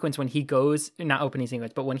opening sequence when he goes, not opening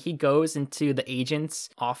sequence, but when he goes into the agent's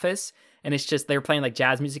office and it's just, they're playing like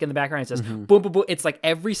jazz music in the background. It says, boom, boom, boom. It's like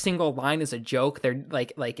every single line is a joke. They're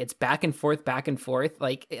like it's back and forth.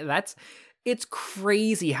 Like it's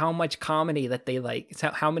crazy how much comedy that they like,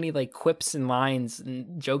 how many like quips and lines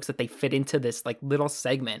and jokes that they fit into this like little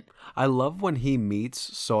segment. I love when he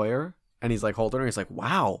meets Sawyer and he's like holding her. He's like,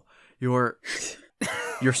 wow. You're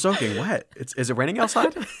You're soaking wet. Is it raining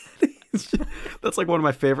outside? That's like one of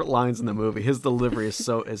my favorite lines in the movie. His delivery is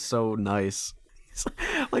so nice.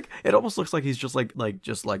 Like it almost looks like he's just like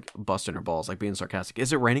busting her balls, like being sarcastic.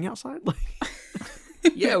 Is it raining outside? Like,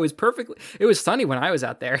 Yeah, it was sunny when I was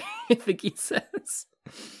out there. I think he says.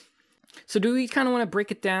 So do we kind of want to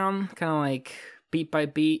break it down, kind of like beat by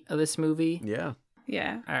beat of this movie? yeah.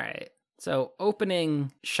 Yeah. All right. So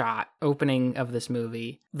opening of this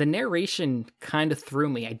movie, the narration kind of threw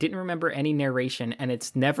me. I didn't remember any narration, and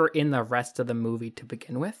it's never in the rest of the movie to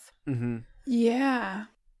begin with. Mm-hmm. Yeah.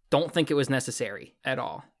 Don't think it was necessary at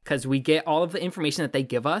all, because we get all of the information that they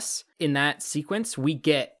give us in that sequence, we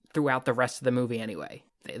get throughout the rest of the movie anyway.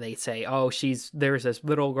 They say, oh, there's this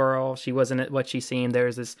little girl, she wasn't what she seemed,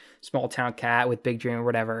 there's this small town cat with big dream or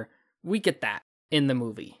whatever. We get that in the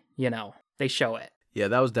movie, they show it. Yeah,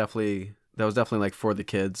 that was definitely like for the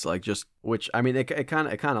kids, like just, which I mean, it kind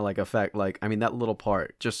of like affect, like, I mean, that little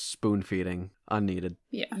part, just spoon feeding, unneeded.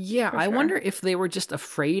 Yeah, I wonder if they were just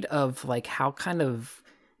afraid of like how kind of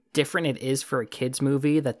different it is for a kids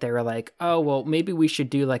movie, that they were like, oh well, maybe we should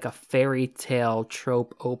do like a fairy tale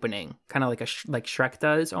trope opening, kind of like like Shrek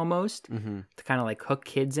does almost, to kind of like hook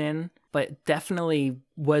kids in, but definitely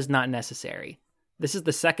was not necessary. This is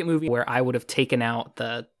the second movie where I would have taken out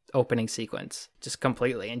the opening sequence just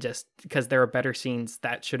completely, and just because there are better scenes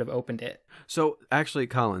that should have opened it. So actually,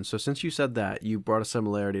 Colin, so since you said that, you brought a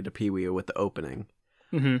similarity to Pee-wee with the opening.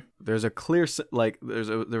 Mm-hmm. There's a clear, like,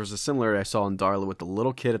 there was a similarity I saw in Darla with the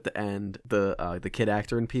little kid at the end, the kid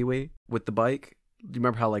actor in Pee-wee with the bike. Do you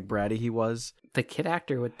remember how like bratty he was? The kid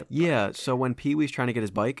actor with the bike. So when Pee-wee's trying to get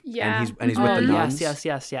his bike, yeah, and he's with the nuns.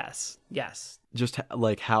 Yes. Just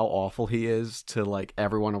like how awful he is to like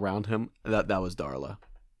everyone around him. That was Darla,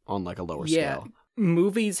 on like a lower scale.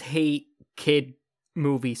 Movies hate kid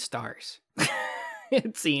movie stars.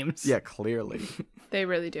 It seems. Yeah, clearly. They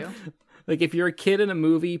really do. Like, if you're a kid in a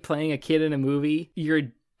movie playing a kid in a movie, you're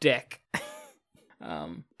a dick.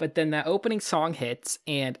 But then that opening song hits,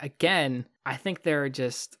 and again, I think they're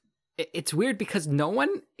just... It's weird because no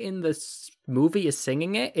one in this movie is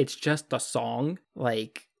singing it. It's just a song.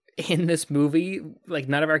 Like, in this movie, like,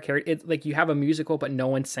 none of our characters... Like, you have a musical, but no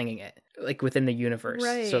one's singing it, like, within the universe.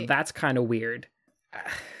 Right. So that's kind of weird.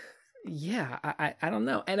 Yeah, I don't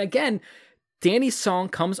know. And again... Danny's song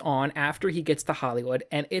comes on after he gets to Hollywood,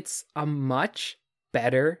 and it's a much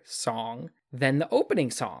better song than the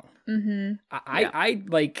opening song. Mm-hmm.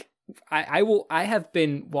 I have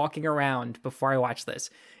been walking around before I watch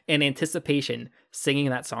this in anticipation,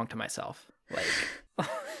 singing that song to myself. Like,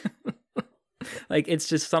 like it's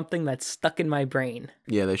just something that's stuck in my brain.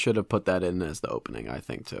 Yeah, they should have put that in as the opening, I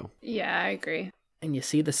think, too. Yeah, I agree. And you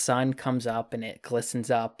see the sun comes up and it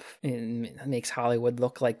glistens up and it makes Hollywood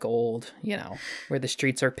look like gold, where the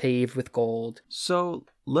streets are paved with gold. So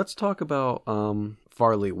let's talk about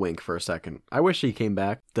Farley Wink for a second. I wish he came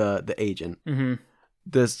back, the agent. Mm-hmm.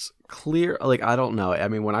 This clear, like, I don't know. I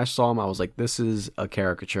mean, when I saw him, I was like, this is a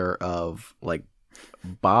caricature of like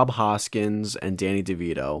Bob Hoskins and Danny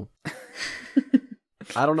DeVito.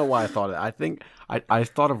 I don't know why I thought it. I think I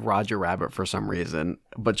thought of Roger Rabbit for some reason,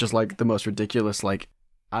 but just like the most ridiculous, like,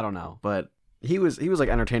 I don't know. But he was like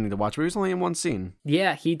entertaining to watch, but he was only in one scene.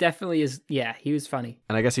 Yeah, he definitely is. Yeah, he was funny.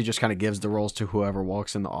 And I guess he just kind of gives the roles to whoever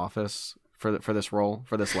walks in the office for this role,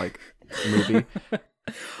 for this like movie.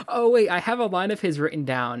 Oh wait, I have a line of his written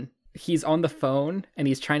down. He's on the phone and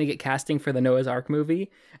he's trying to get casting for the Noah's Ark movie.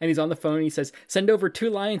 And he's on the phone and he says, send over 2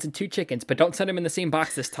 lions and 2 chickens, but don't send them in the same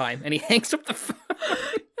box this time. And he hangs up the phone.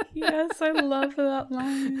 Yes, I love that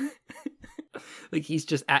line. Like, he's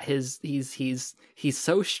just at he's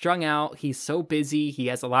so strung out. He's so busy. He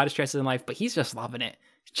has a lot of stresses in life, but he's just loving it.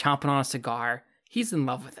 He's chomping on a cigar. He's in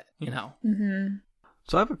love with it, Mm-hmm.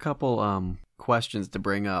 So I have a couple questions to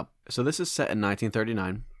bring up. So this is set in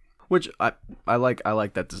 1939. Which I like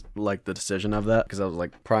that, like the decision of that, because I was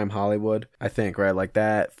like prime Hollywood, I think, right? Like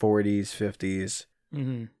that 40s, 50s.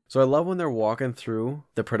 Mm-hmm. So I love when they're walking through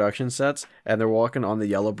the production sets and they're walking on the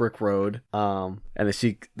yellow brick road, and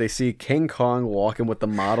they see King Kong walking with the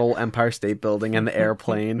model Empire State Building and the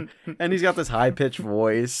airplane, and he's got this high pitched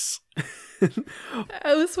voice. It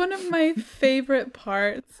was one of my favorite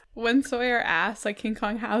parts when Sawyer asks, like, King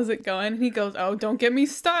Kong, how's it going? And he goes, oh, don't get me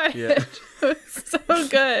started. Yeah. It was so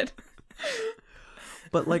good.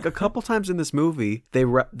 But like a couple times in this movie, they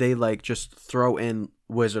like just throw in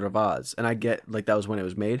Wizard of Oz, and I get like that was when it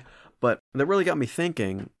was made, but that really got me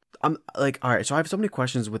thinking. I'm like, all right, so I have so many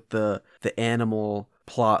questions with the animal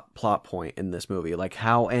plot point in this movie, like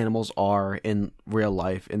how animals are in real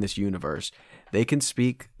life in this universe. They can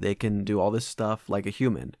speak, they can do all this stuff like a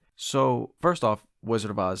human. So first off,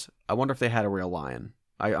 Wizard of Oz, I wonder if they had a real lion.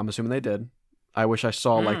 I'm assuming they did. I wish I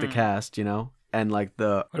saw like the cast, you know, and like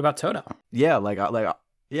the What about Toto? yeah,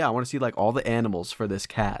 yeah, I want to see like all the animals for this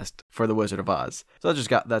cast for The Wizard of Oz. So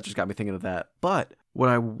that just got me thinking of that. But what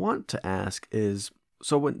I want to ask is,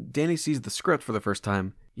 so when Danny sees the script for the first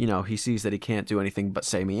time, you know, he sees that he can't do anything but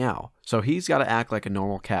say meow. So he's got to act like a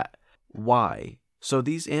normal cat. Why? So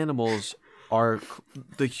these animals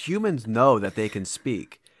the humans know that they can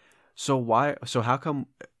speak. So why? So how come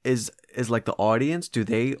is like the audience? Do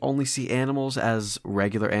they only see animals as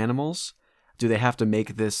regular animals? Do they have to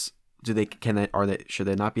make this? Should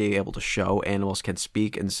they not be able to show animals can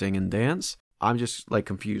speak and sing and dance? I'm just like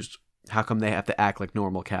confused. How come they have to act like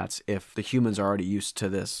normal cats if the humans are already used to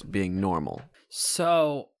this being normal?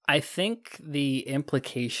 So I think the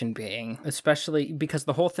implication being, especially because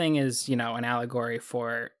the whole thing is, you know, an allegory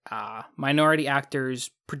for minority actors,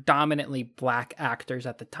 predominantly black actors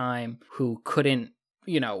at the time, who couldn't,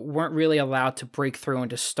 you know, weren't really allowed to break through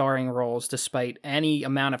into starring roles despite any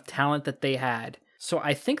amount of talent that they had. So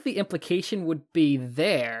I think the implication would be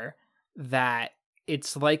there that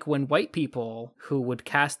it's like when white people who would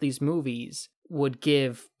cast these movies would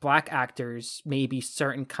give black actors maybe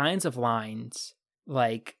certain kinds of lines,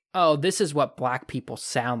 like, oh, this is what black people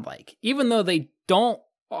sound like. Even though they don't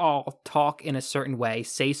all talk in a certain way,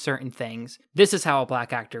 say certain things, this is how a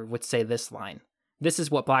black actor would say this line. This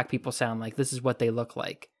is what black people sound like. This is what they look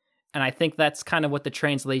like. And I think that's kind of what the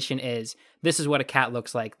translation is. This is what a cat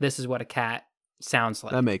looks like. This is what a cat sounds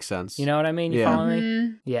like. That makes sense. You know what I mean? You follow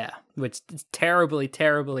me? Yeah. Which is terribly,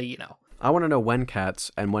 terribly, you know. I want to know when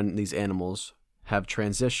cats and when these animals have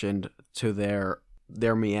transitioned to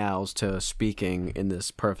their meows to speaking in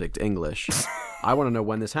this perfect English. I want to know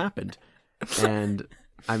when this happened. And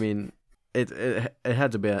I mean, it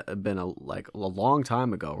had to been a long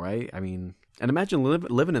time ago, right? I mean, and imagine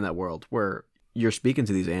living in that world where you're speaking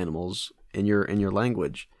to these animals in your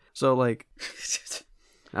language. So like,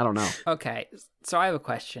 I don't know. Okay, so I have a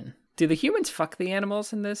question. Do the humans fuck the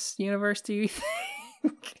animals in this universe, do you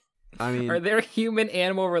think? I mean, are there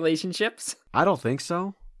human-animal relationships? I don't think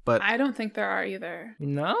so, but I don't think there are either.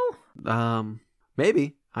 No?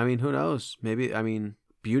 Maybe. I mean, who knows? Maybe, I mean,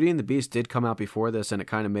 Beauty and the Beast did come out before this and it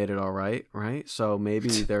kind of made it all right? So maybe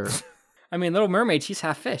they're... I mean, Little Mermaid, she's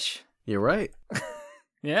half fish. You're right.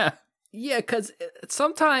 Yeah. Yeah, because at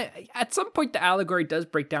some point the allegory does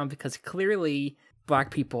break down because clearly black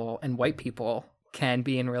people and white people can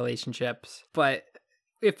be in relationships. But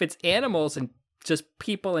if it's animals and just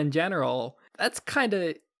people in general, that's kind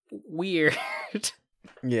of weird.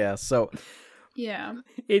 Yeah, so... Yeah.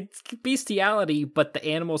 It's bestiality, but the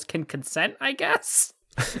animals can consent, I guess?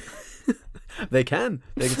 They can.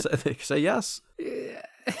 They can say yes.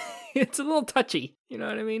 It's a little touchy, you know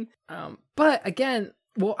what I mean? But again,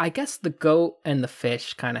 well, I guess the goat and the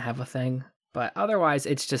fish kind of have a thing. But otherwise,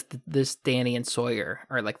 it's just this Danny and Sawyer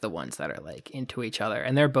are like the ones that are like into each other.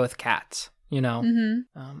 And they're both cats, you know?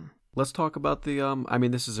 Mm-hmm. Let's talk about the, I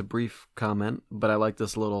mean, this is a brief comment, but I like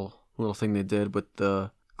this little thing they did with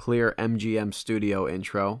the clear MGM studio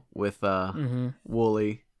intro with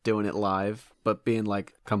Wooly doing it live, but being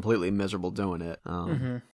like completely miserable doing it.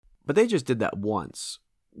 But they just did that once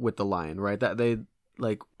with the lion, right? That they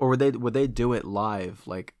like, or would they do it live?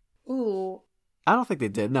 Like, ooh, I don't think they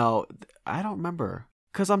did. No, I don't remember.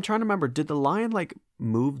 Cause I'm trying to remember. Did the lion like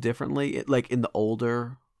move differently? Like in the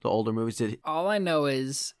older movies, did? All I know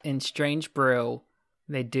is in Strange Brew,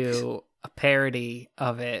 they do a parody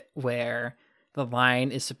of it where the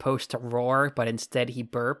lion is supposed to roar, but instead he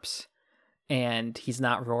burps, and he's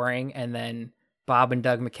not roaring. And then Bob and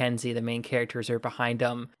Doug McKenzie, the main characters, are behind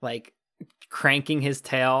him, like cranking his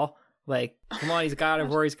tail, like, come on, he's got to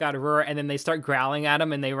roar, he's got to roar. And then they start growling at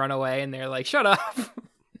him, and they run away, and they're like, shut up.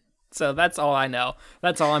 So that's all I know.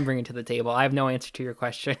 That's all I'm bringing to the table. I have no answer to your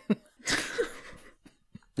question.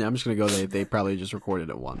 Yeah, I'm just gonna go. They probably just recorded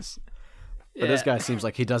it once. But this guy seems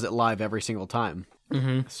like he does it live every single time.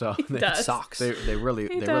 Mm-hmm. So it sucks. They really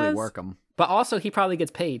work him. But also, he probably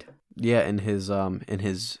gets paid. Yeah, in his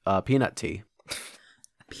peanut tea.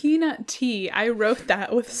 Peanut tea. I wrote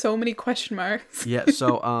that with so many question marks. Yeah.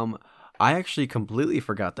 So I actually completely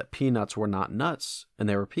forgot that peanuts were not nuts and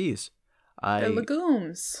they were peas. They're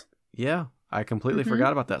legumes. Yeah, I completely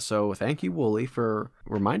forgot about that. So thank you, Wooly, for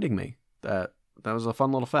reminding me that was a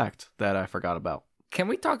fun little fact that I forgot about. Can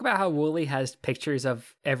we talk about how Wooly has pictures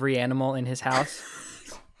of every animal in his house?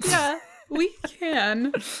 Yeah, we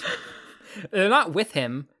can. They're not with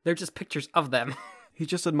him. They're just pictures of them. He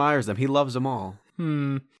just admires them. He loves them all.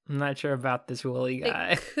 I'm not sure about this Wooly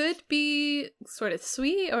guy. It could be sort of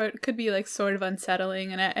sweet, or it could be like sort of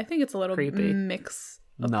unsettling, and I think it's a little creepy. mix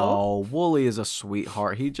No, Wooly is a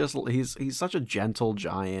sweetheart. He's such a gentle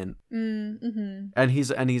giant. Mm-hmm. And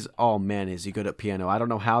he's oh man, is he good at piano? I don't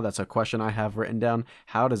know how. That's a question I have written down.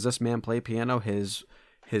 How does this man play piano? His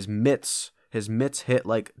mitts hit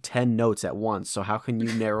like 10 notes at once. So how can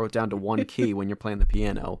you narrow it down to one key when you're playing the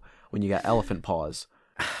piano when you got elephant paws?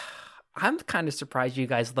 I'm kind of surprised you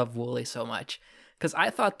guys love Wooly so much, because I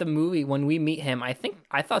thought the movie, when we meet him, I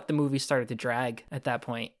thought the movie started to drag at that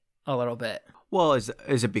point a little bit. Well, is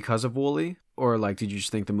it because of Wooly, or like did you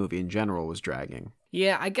just think the movie in general was dragging?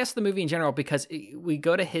 Yeah, I guess the movie in general, because we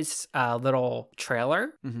go to his little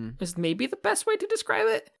trailer, is maybe the best way to describe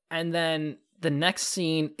it. And then the next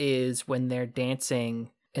scene is when they're dancing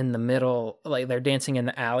in the middle, like they're dancing in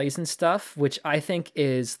the alleys and stuff, which I think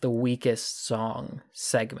is the weakest song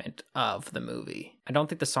segment of the movie. I don't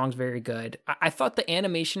think the song's very good. I thought the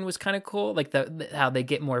animation was kind of cool, like how they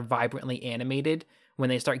get more vibrantly animated when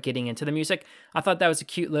they start getting into the music. I thought that was a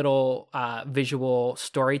cute little visual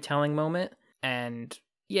storytelling moment. And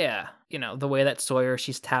yeah, the way that Sawyer,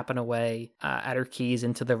 she's tapping away at her keys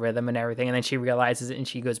into the rhythm and everything, and then she realizes it and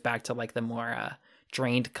she goes back to like the more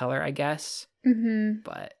drained color, I guess. Mm-hmm.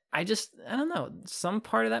 But I don't know, some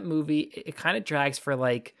part of that movie, it kind of drags for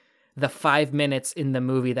like the 5 minutes in the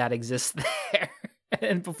movie that exists there.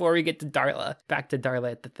 And before we get to back to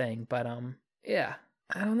Darla at the thing. But yeah,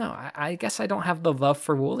 I don't know. I guess I don't have the love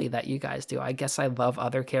for Wooly that you guys do. I guess I love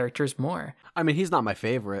other characters more. I mean, he's not my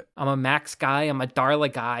favorite. I'm a Max guy. I'm a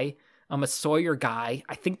Darla guy. I'm a Sawyer guy.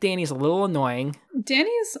 I think Danny's a little annoying.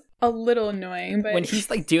 Danny's a little annoying, but when he's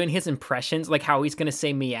like doing his impressions, like how he's gonna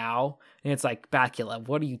say meow, and it's like, Bacula,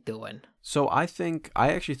 what are you doing? So I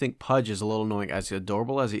actually think Pudge is a little annoying. As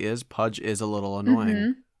adorable as he is, Pudge is a little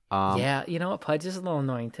annoying. Yeah, you know what? Pudge is a little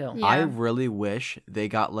annoying too. Yeah. I really wish they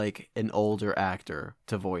got like an older actor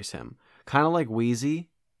to voice him, kind of like Wheezy,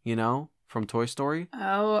 from Toy Story.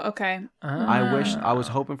 Oh, okay. I was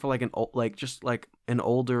hoping for like an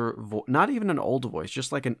older not even an older voice,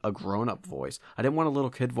 just like a grown-up voice. I didn't want a little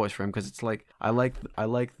kid voice for him because it's like I like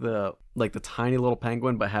the tiny little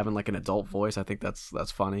penguin, but having like an adult voice. I think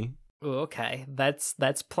that's funny. Ooh, okay,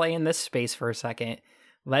 let's play in this space for a second.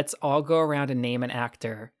 Let's all go around and name an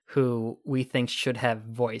actor who we think should have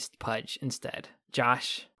voiced Pudge instead.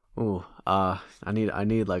 Josh. Ooh, I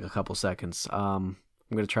need like a couple seconds. I'm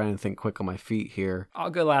gonna try and think quick on my feet here. I'll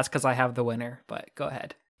go last because I have the winner, but go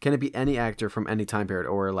ahead. Can it be any actor from any time period,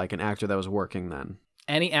 or like an actor that was working then?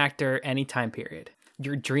 Any actor, any time period.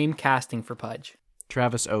 Your dream casting for Pudge.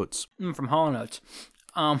 Travis Oates. From Hall & Oates.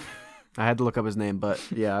 I had to look up his name, but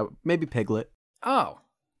yeah, maybe Piglet. Oh.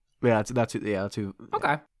 Yeah, that's who.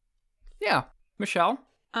 Okay. Yeah. Michelle?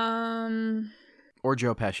 Or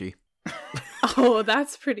Joe Pesci. Oh,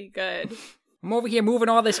 that's pretty good. I'm over here moving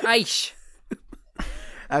all this ice.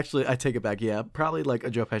 Actually, I take it back. Yeah, probably like a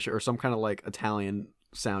Joe Pesci or some kind of like Italian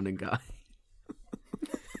sounding guy.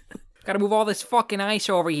 Gotta move all this fucking ice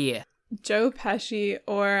over here. Joe Pesci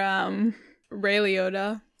or Ray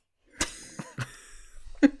Liotta.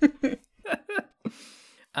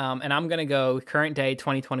 And I'm gonna go current day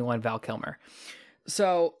 2021 Val Kilmer.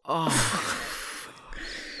 So, oh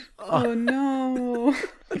no.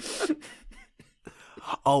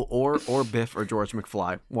 Oh, or Biff or George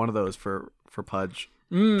McFly. One of those for Pudge.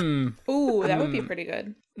 Ooh, that would be pretty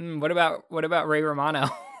good. What about Ray Romano?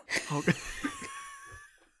 Okay.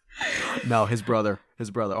 No, his brother.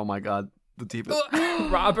 Oh my God, the deepest.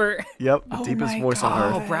 Robert. Yep, the deepest voice on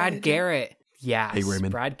earth. Oh, Brad Garrett. Yes. Hey,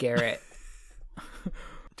 Raymond. Brad Garrett.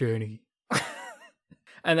 Danny.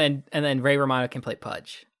 and then Ray Romano can play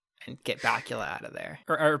Pudge and get Bacula out of there,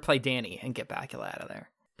 or play Danny and get Bacula out of there.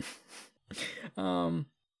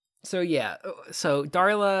 So yeah, so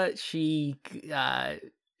Darla, she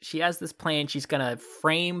has this plan. She's gonna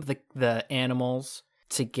frame the animals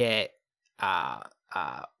to get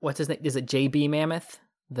what's his name? Is it JB Mammoth,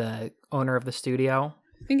 the owner of the studio?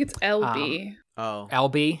 I think it's LB.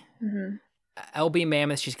 LB. Mm-hmm. LB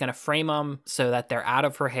Mammoth. She's gonna frame them so that they're out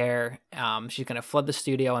of her hair. She's gonna flood the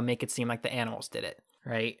studio and make it seem like the animals did it.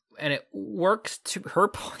 Right. And her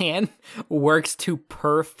plan works to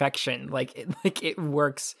perfection. Like it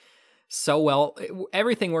works so well.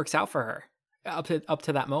 Everything works out for her up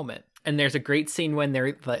to that moment. And there's a great scene when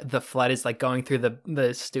the flood is like going through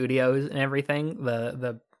the studios and everything,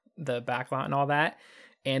 the back lot and all that.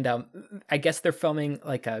 And I guess they're filming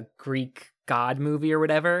like a Greek god movie or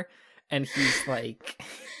whatever. And he's like,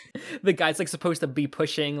 the guy's like supposed to be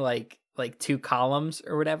pushing like 2 columns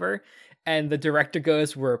or whatever. And the director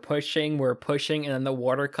goes, we're pushing. And then the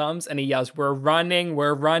water comes and he yells, we're running.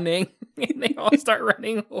 And they all start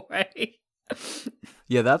running away.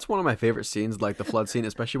 Yeah, that's one of my favorite scenes, like the flood scene,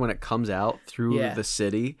 especially when it comes out through the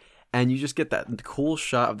city, and you just get that cool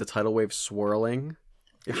shot of the tidal wave swirling.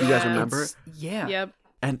 If you guys remember, Yep.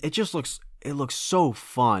 and it looks so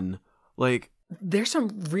fun. Like, there's some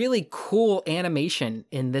really cool animation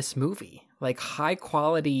in this movie, like high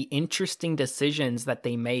quality, interesting decisions that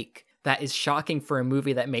they make. That is shocking for a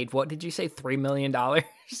movie that made, what did you say, $3 million?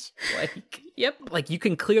 Like, Yep. like you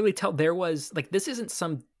can clearly tell there was, like, this isn't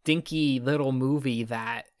some dinky little movie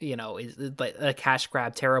that, you know, is like a cash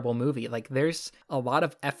grab terrible movie. Like, there's a lot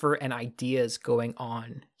of effort and ideas going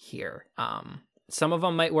on here. Some of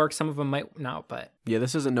them might work, some of them might not, but yeah,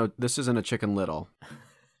 this isn't a Chicken Little.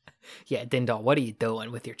 yeah, Dindal, what are you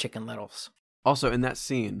doing with your Chicken Littles? Also, in that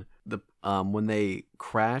scene, when they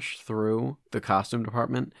crash through the costume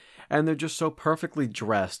department, and they're just so perfectly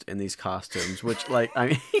dressed in these costumes, which, like, I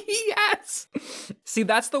mean, yes. See,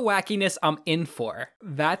 that's the wackiness I'm in for.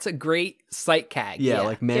 That's a great sight gag. yeah,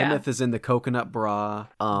 like Mammoth is in the coconut bra.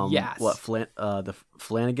 Yes. The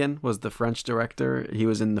Flanagan was the French director. He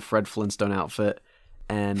was in the Fred Flintstone outfit,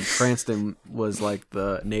 and Cranston was like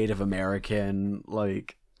the Native American,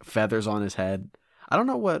 like feathers on his head. I don't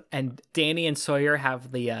know what. And Danny and Sawyer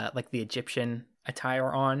have the like the Egyptian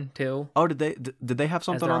attire on too. Oh, did they have As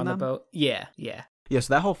something they're on the them? boat. Yeah. Yeah,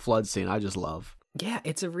 so that whole flood scene, I just love. Yeah,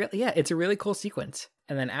 it's a really cool sequence.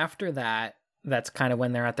 And then after that, that's kind of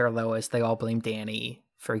when they're at their lowest. They all blame Danny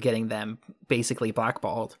for getting them basically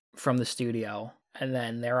blackballed from the studio. And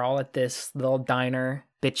then they're all at this little diner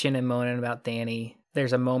bitching and moaning about Danny.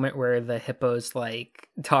 There's a moment where the hippo's like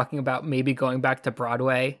talking about maybe going back to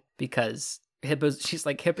Broadway because she's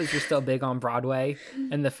like, hippos are still big on Broadway.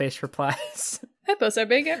 And the fish replies, Hippos are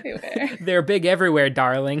big everywhere. they're big everywhere,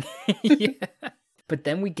 darling. Yeah. But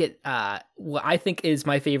then we get what I think is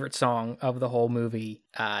my favorite song of the whole movie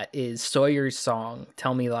is Sawyer's song,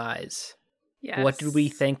 Tell Me Lies. Yes. What did we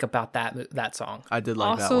think about that song? I did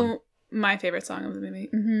like that one. Also, my favorite song of the movie.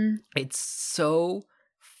 Mm-hmm. It's so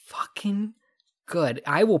fucking good.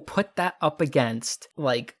 I will put that up against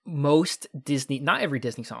like most Disney, not every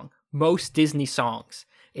Disney song, most Disney songs.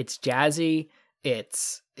 It's jazzy.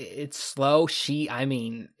 It's slow.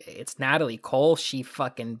 It's Natalie Cole. She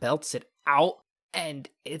fucking belts it out. And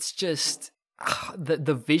it's just the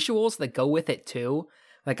visuals that go with it too.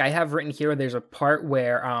 Like I have written here, there's a part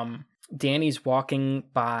where Danny's walking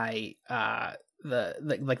by the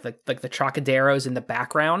Trocaderos in the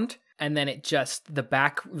background, and then it just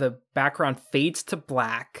the background fades to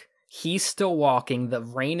black. He's still walking. The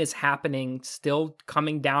rain is happening, still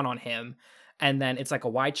coming down on him, and then it's like a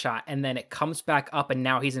wide shot, and then it comes back up, and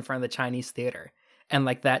now he's in front of the Chinese theater, and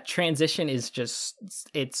like that transition is just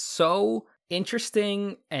it's so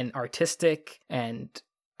interesting and artistic, and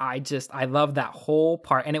I love that whole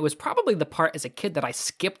part. And it was probably the part as a kid that I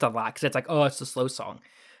skipped a lot because it's like, oh, it's a slow song.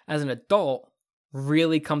 As an adult,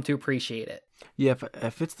 really come to appreciate it. Yeah,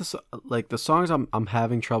 if it's the songs I'm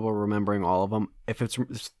having trouble remembering all of them. If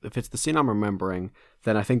it's the scene I'm remembering,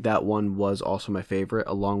 then I think that one was also my favorite,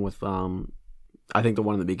 along with I think the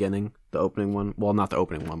one in the beginning, the opening one. Well, not the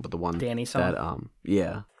opening one, but the one Danny song. That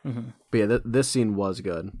yeah. Mm-hmm. But yeah, this scene was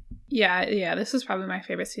good. Yeah, this is probably my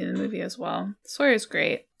favorite scene in the movie as well. Sawyer's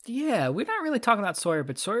great. Yeah, we're not really talking about Sawyer,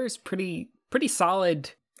 but Sawyer's pretty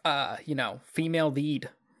solid, female lead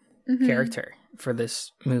character for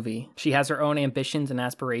this movie. She has her own ambitions and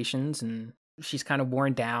aspirations, and she's kind of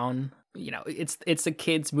worn down. You know, it's a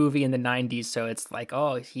kid's movie in the 90s, so it's like,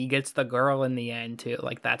 oh, he gets the girl in the end too.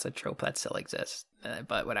 Like, that's a trope that still exists,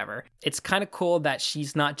 but whatever. It's kind of cool that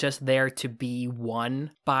she's not just there to be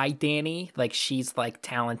won by Danny. Like, she's like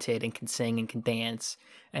talented and can sing and can dance,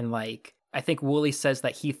 and like I think Wooly says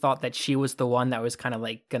that he thought that she was the one that was kind of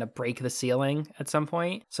like gonna break the ceiling at some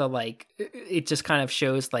point. So like it just kind of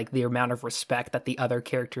shows like the amount of respect that the other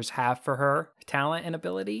characters have for her talent and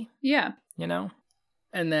ability. Yeah. You know?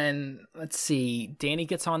 And then let's see, Danny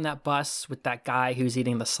gets on that bus with that guy who's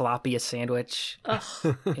eating the sloppiest sandwich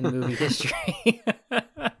in movie history.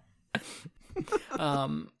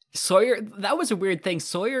 Sawyer, that was a weird thing.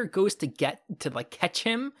 Sawyer goes to catch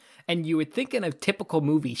him, and you would think in a typical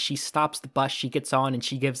movie, she stops the bus, she gets on, and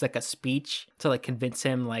she gives like a speech to like convince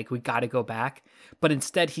him like we gotta go back. But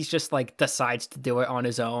instead, he's just like decides to do it on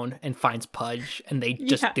his own and finds Pudge, and they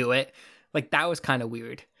just do it. Like, that was kind of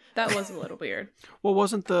weird. That was a little weird. Well,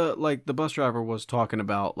 wasn't the bus driver was talking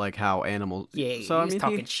about like how animals? Yeah, so he was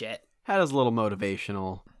talking shit. Had his little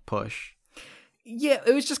motivational push. Yeah,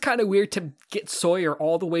 it was just kind of weird to get Sawyer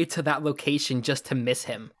all the way to that location just to miss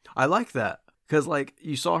him. I like that because like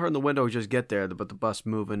you saw her in the window just get there, but the bus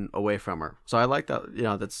moving away from her. So I like that. You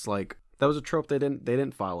know, that's like that was a trope they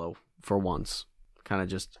didn't follow for once. Kind of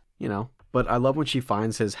just But I love when she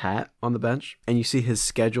finds his hat on the bench, and you see his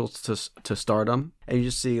schedule to stardom, and you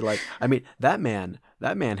just see like, I mean, that man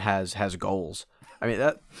has goals. I mean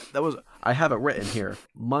that was, I have it written here.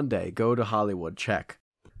 Monday, go to Hollywood, check.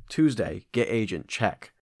 Tuesday, get agent,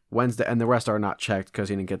 check. Wednesday, and the rest are not checked because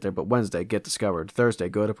he didn't get there. But Wednesday, get discovered. Thursday,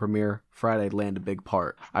 go to premiere. Friday, land a big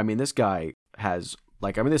part. I mean, this guy has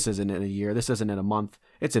like, I mean, this isn't in a year. This isn't in a month.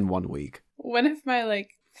 It's in 1 week. One of my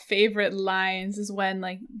like favorite lines is when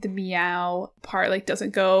like the meow part like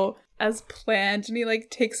doesn't go as planned, and he like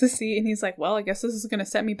takes a seat and he's like, well, I guess this is gonna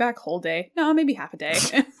set me back whole day. No, maybe half a day.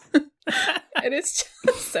 And it's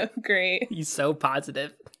just so great. He's so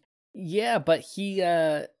positive. Yeah, but he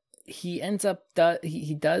ends up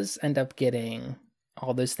he does end up getting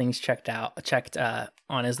all those things checked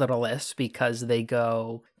on his little list, because they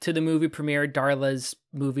go to the movie premiere, Darla's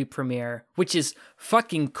movie premiere, which is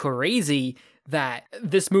fucking crazy that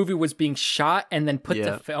this movie was being shot and then put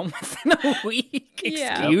to film within a week.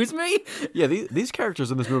 Excuse me? Yeah, these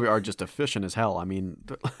characters in this movie are just efficient as hell. I mean,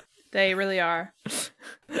 they really are.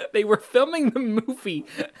 They were filming the movie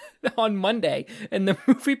on Monday, and the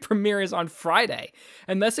movie premiere is on Friday.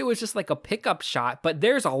 Unless it was just like a pickup shot, but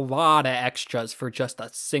there's a lot of extras for just a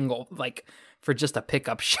single, like, for just a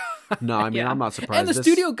pickup shot. No, I mean, I'm not surprised. And the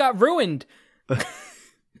studio got ruined.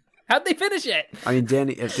 How'd they finish it? I mean,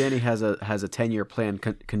 if Danny has a 10-year plan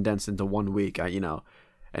condensed into 1 week, and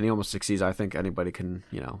he almost succeeds, I think anybody can,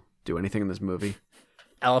 do anything in this movie.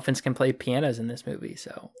 Elephants can play pianos in this movie,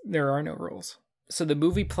 so there are no rules. So the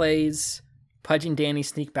movie plays, Pudge and Danny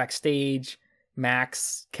sneak backstage,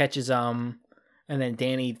 Max catches and then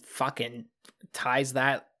Danny fucking ties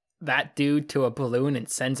that dude to a balloon and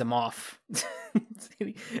sends him off.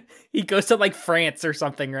 He goes to like France or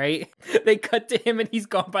something, right? They cut to him and he's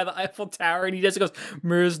gone by the Eiffel Tower and he just goes,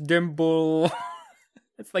 Miss Dimple.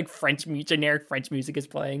 It's like generic French music is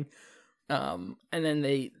playing. And then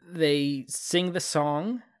they sing the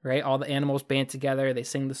song, right? All the animals band together. They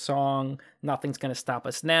sing the song, Nothing's Gonna Stop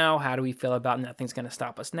Us Now. How do we feel about Nothing's Gonna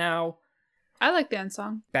Stop Us Now? I like the end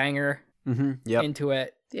song. Banger. Mm-hmm. Yep. Into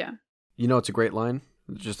it. Yeah. It's a great line.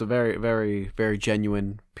 Just a very, very, very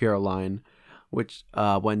genuine, pure line. Which,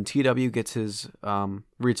 when TW gets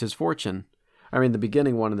reads his fortune. I mean, the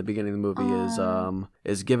beginning of the movie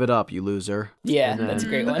is "Give it up, you loser." Yeah, that's a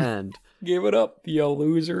great one. And give it up, you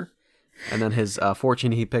loser. And then his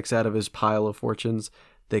fortune he picks out of his pile of fortunes.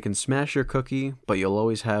 They can smash your cookie, but you'll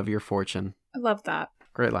always have your fortune. I love that.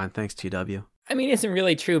 Great line. Thanks, TW. I mean, it isn't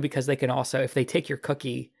really true because they can also, if they take your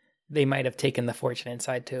cookie, they might have taken the fortune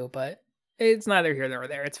inside too, but it's neither here nor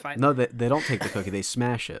there. It's fine. No, they don't take the cookie. They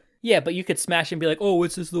smash it. Yeah, but you could smash and be like, oh,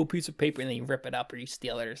 what's this little piece of paper? And then you rip it up or you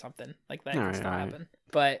steal it or something. Like that can still happen.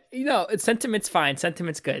 But, sentiment's fine.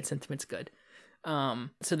 Sentiment's good.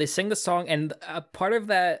 So they sing the song, and a part of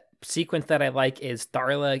that sequence that I like is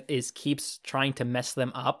Darla keeps trying to mess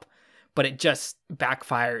them up, but it just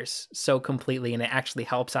backfires so completely, and it actually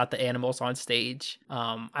helps out the animals on stage.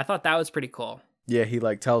 I thought that was pretty cool. Yeah, he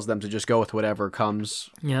like tells them to just go with whatever comes.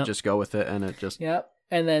 Yeah, just go with it, and it just. Yep.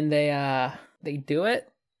 And then they do it.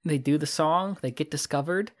 They do the song. They get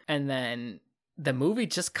discovered, and then the movie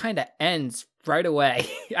just kind of ends right away.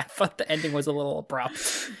 I thought the ending was a little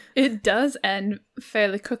abrupt. It does end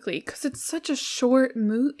fairly quickly because it's such a short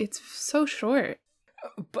movie. It's so short.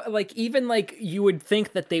 But like, even like, you would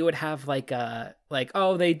think that they would have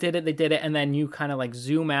oh, they did it, and then you kind of like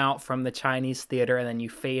zoom out from the Chinese theater and then you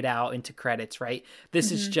fade out into credits, right?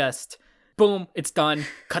 This is just boom, it's done.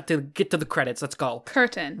 Get to the credits. Let's go.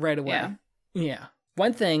 Curtain right away. Yeah.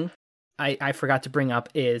 One thing I forgot to bring up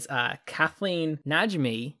is Kathleen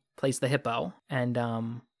Najimy plays the hippo, and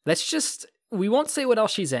we won't say what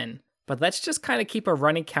else she's in, but let's just kind of keep a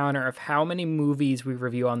running counter of how many movies we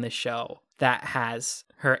review on this show that has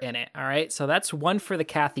her in it. All right, so that's 1 for the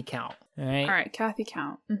Kathy count. All right, Kathy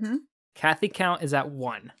count. Mm-hmm. Kathy count is at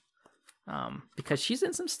 1, because she's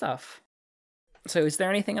in some stuff. So is there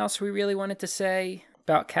anything else we really wanted to say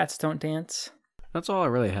about Cats Don't Dance? That's all I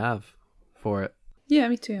really have for it. Yeah,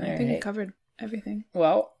 me too. I think we covered everything.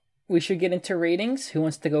 Well, we should get into ratings. Who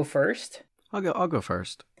wants to go first? I'll go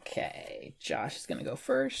first. Okay, Josh is gonna go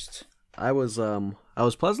first. I was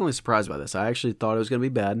pleasantly surprised by this. I actually thought it was gonna be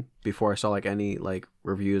bad before I saw like any like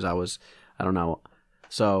reviews. I don't know.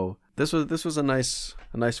 So this was a nice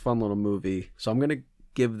fun little movie. So I'm gonna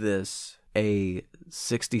give this a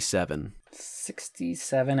 67.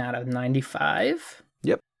 67 out of 95.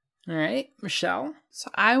 Yep. All right, Michelle. So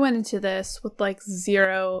I went into this with like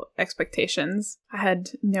 0 expectations. I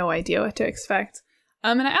had no idea what to expect.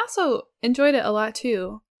 And I also enjoyed it a lot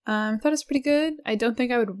too. I thought it was pretty good. I don't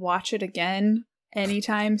think I would watch it again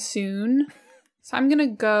anytime soon. So I'm gonna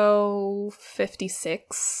go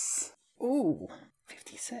 56. Ooh,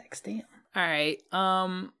 56. Damn. All right.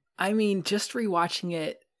 I mean, just rewatching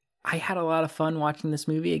it, I had a lot of fun watching this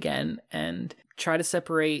movie again and try to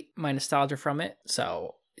separate my nostalgia from it.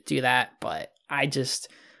 So do that, but I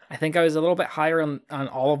think I was a little bit higher on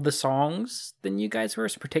all of the songs than you guys were,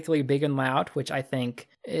 particularly Big and Loud, which I think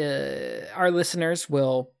our listeners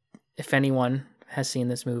will, if anyone has seen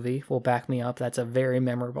this movie, will back me up. That's a very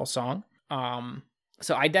memorable song.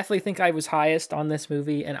 So I definitely think I was highest on this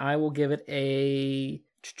movie, and I will give it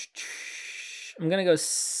I'm going to go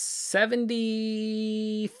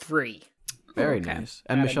 73. Very Okay. nice.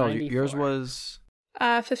 And Out of Michelle, 94. yours was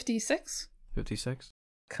 56. 56?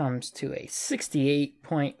 Comes to a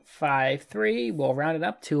 68.53. We'll round it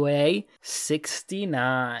up to a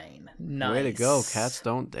 69. Nice. Way to go. Cats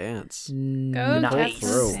don't dance. Go Nice. Cats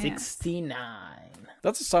Don't Dance. 69.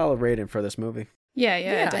 That's a solid rating for this movie. Yeah,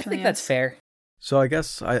 Yeah, I definitely think that's is. fair. So I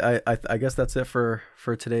guess I guess that's it for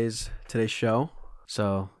today's show.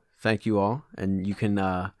 So thank you all, and you can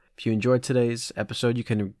if you enjoyed today's episode, you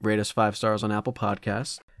can rate us 5 stars on Apple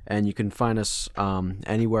Podcasts, and you can find us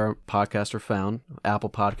anywhere podcasts are found: Apple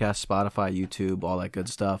Podcasts, Spotify, YouTube, all that good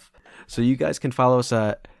stuff. So you guys can follow us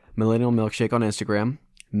at Millennial Milkshake on Instagram,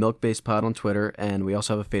 Milk-Based Pod on Twitter, and we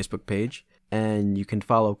also have a Facebook page. And you can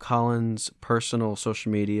follow Colin's personal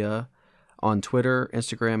social media on Twitter,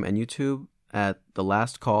 Instagram, and YouTube at The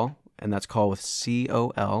Last Call, and that's call with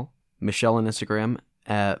COL. Michelle on Instagram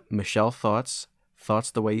at Michelle Thoughts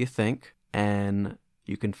the way you think. And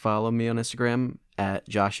you can follow me on Instagram at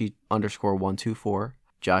Joshy_124,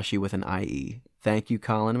 Joshy with an IE. Thank you,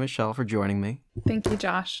 Colin and Michelle, for joining me. Thank you,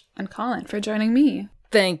 Josh and Colin, for joining me.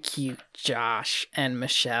 Thank you, Josh and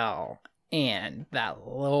Michelle, and that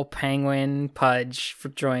little penguin Pudge for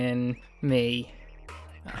joining me.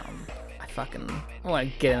 I want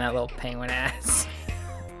to get in that little penguin ass.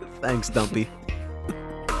 Thanks, Dumpy.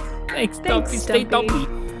 Thanks, Dumpy. Stay Dumpy.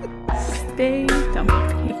 dumpy. Stay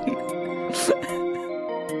dumpy.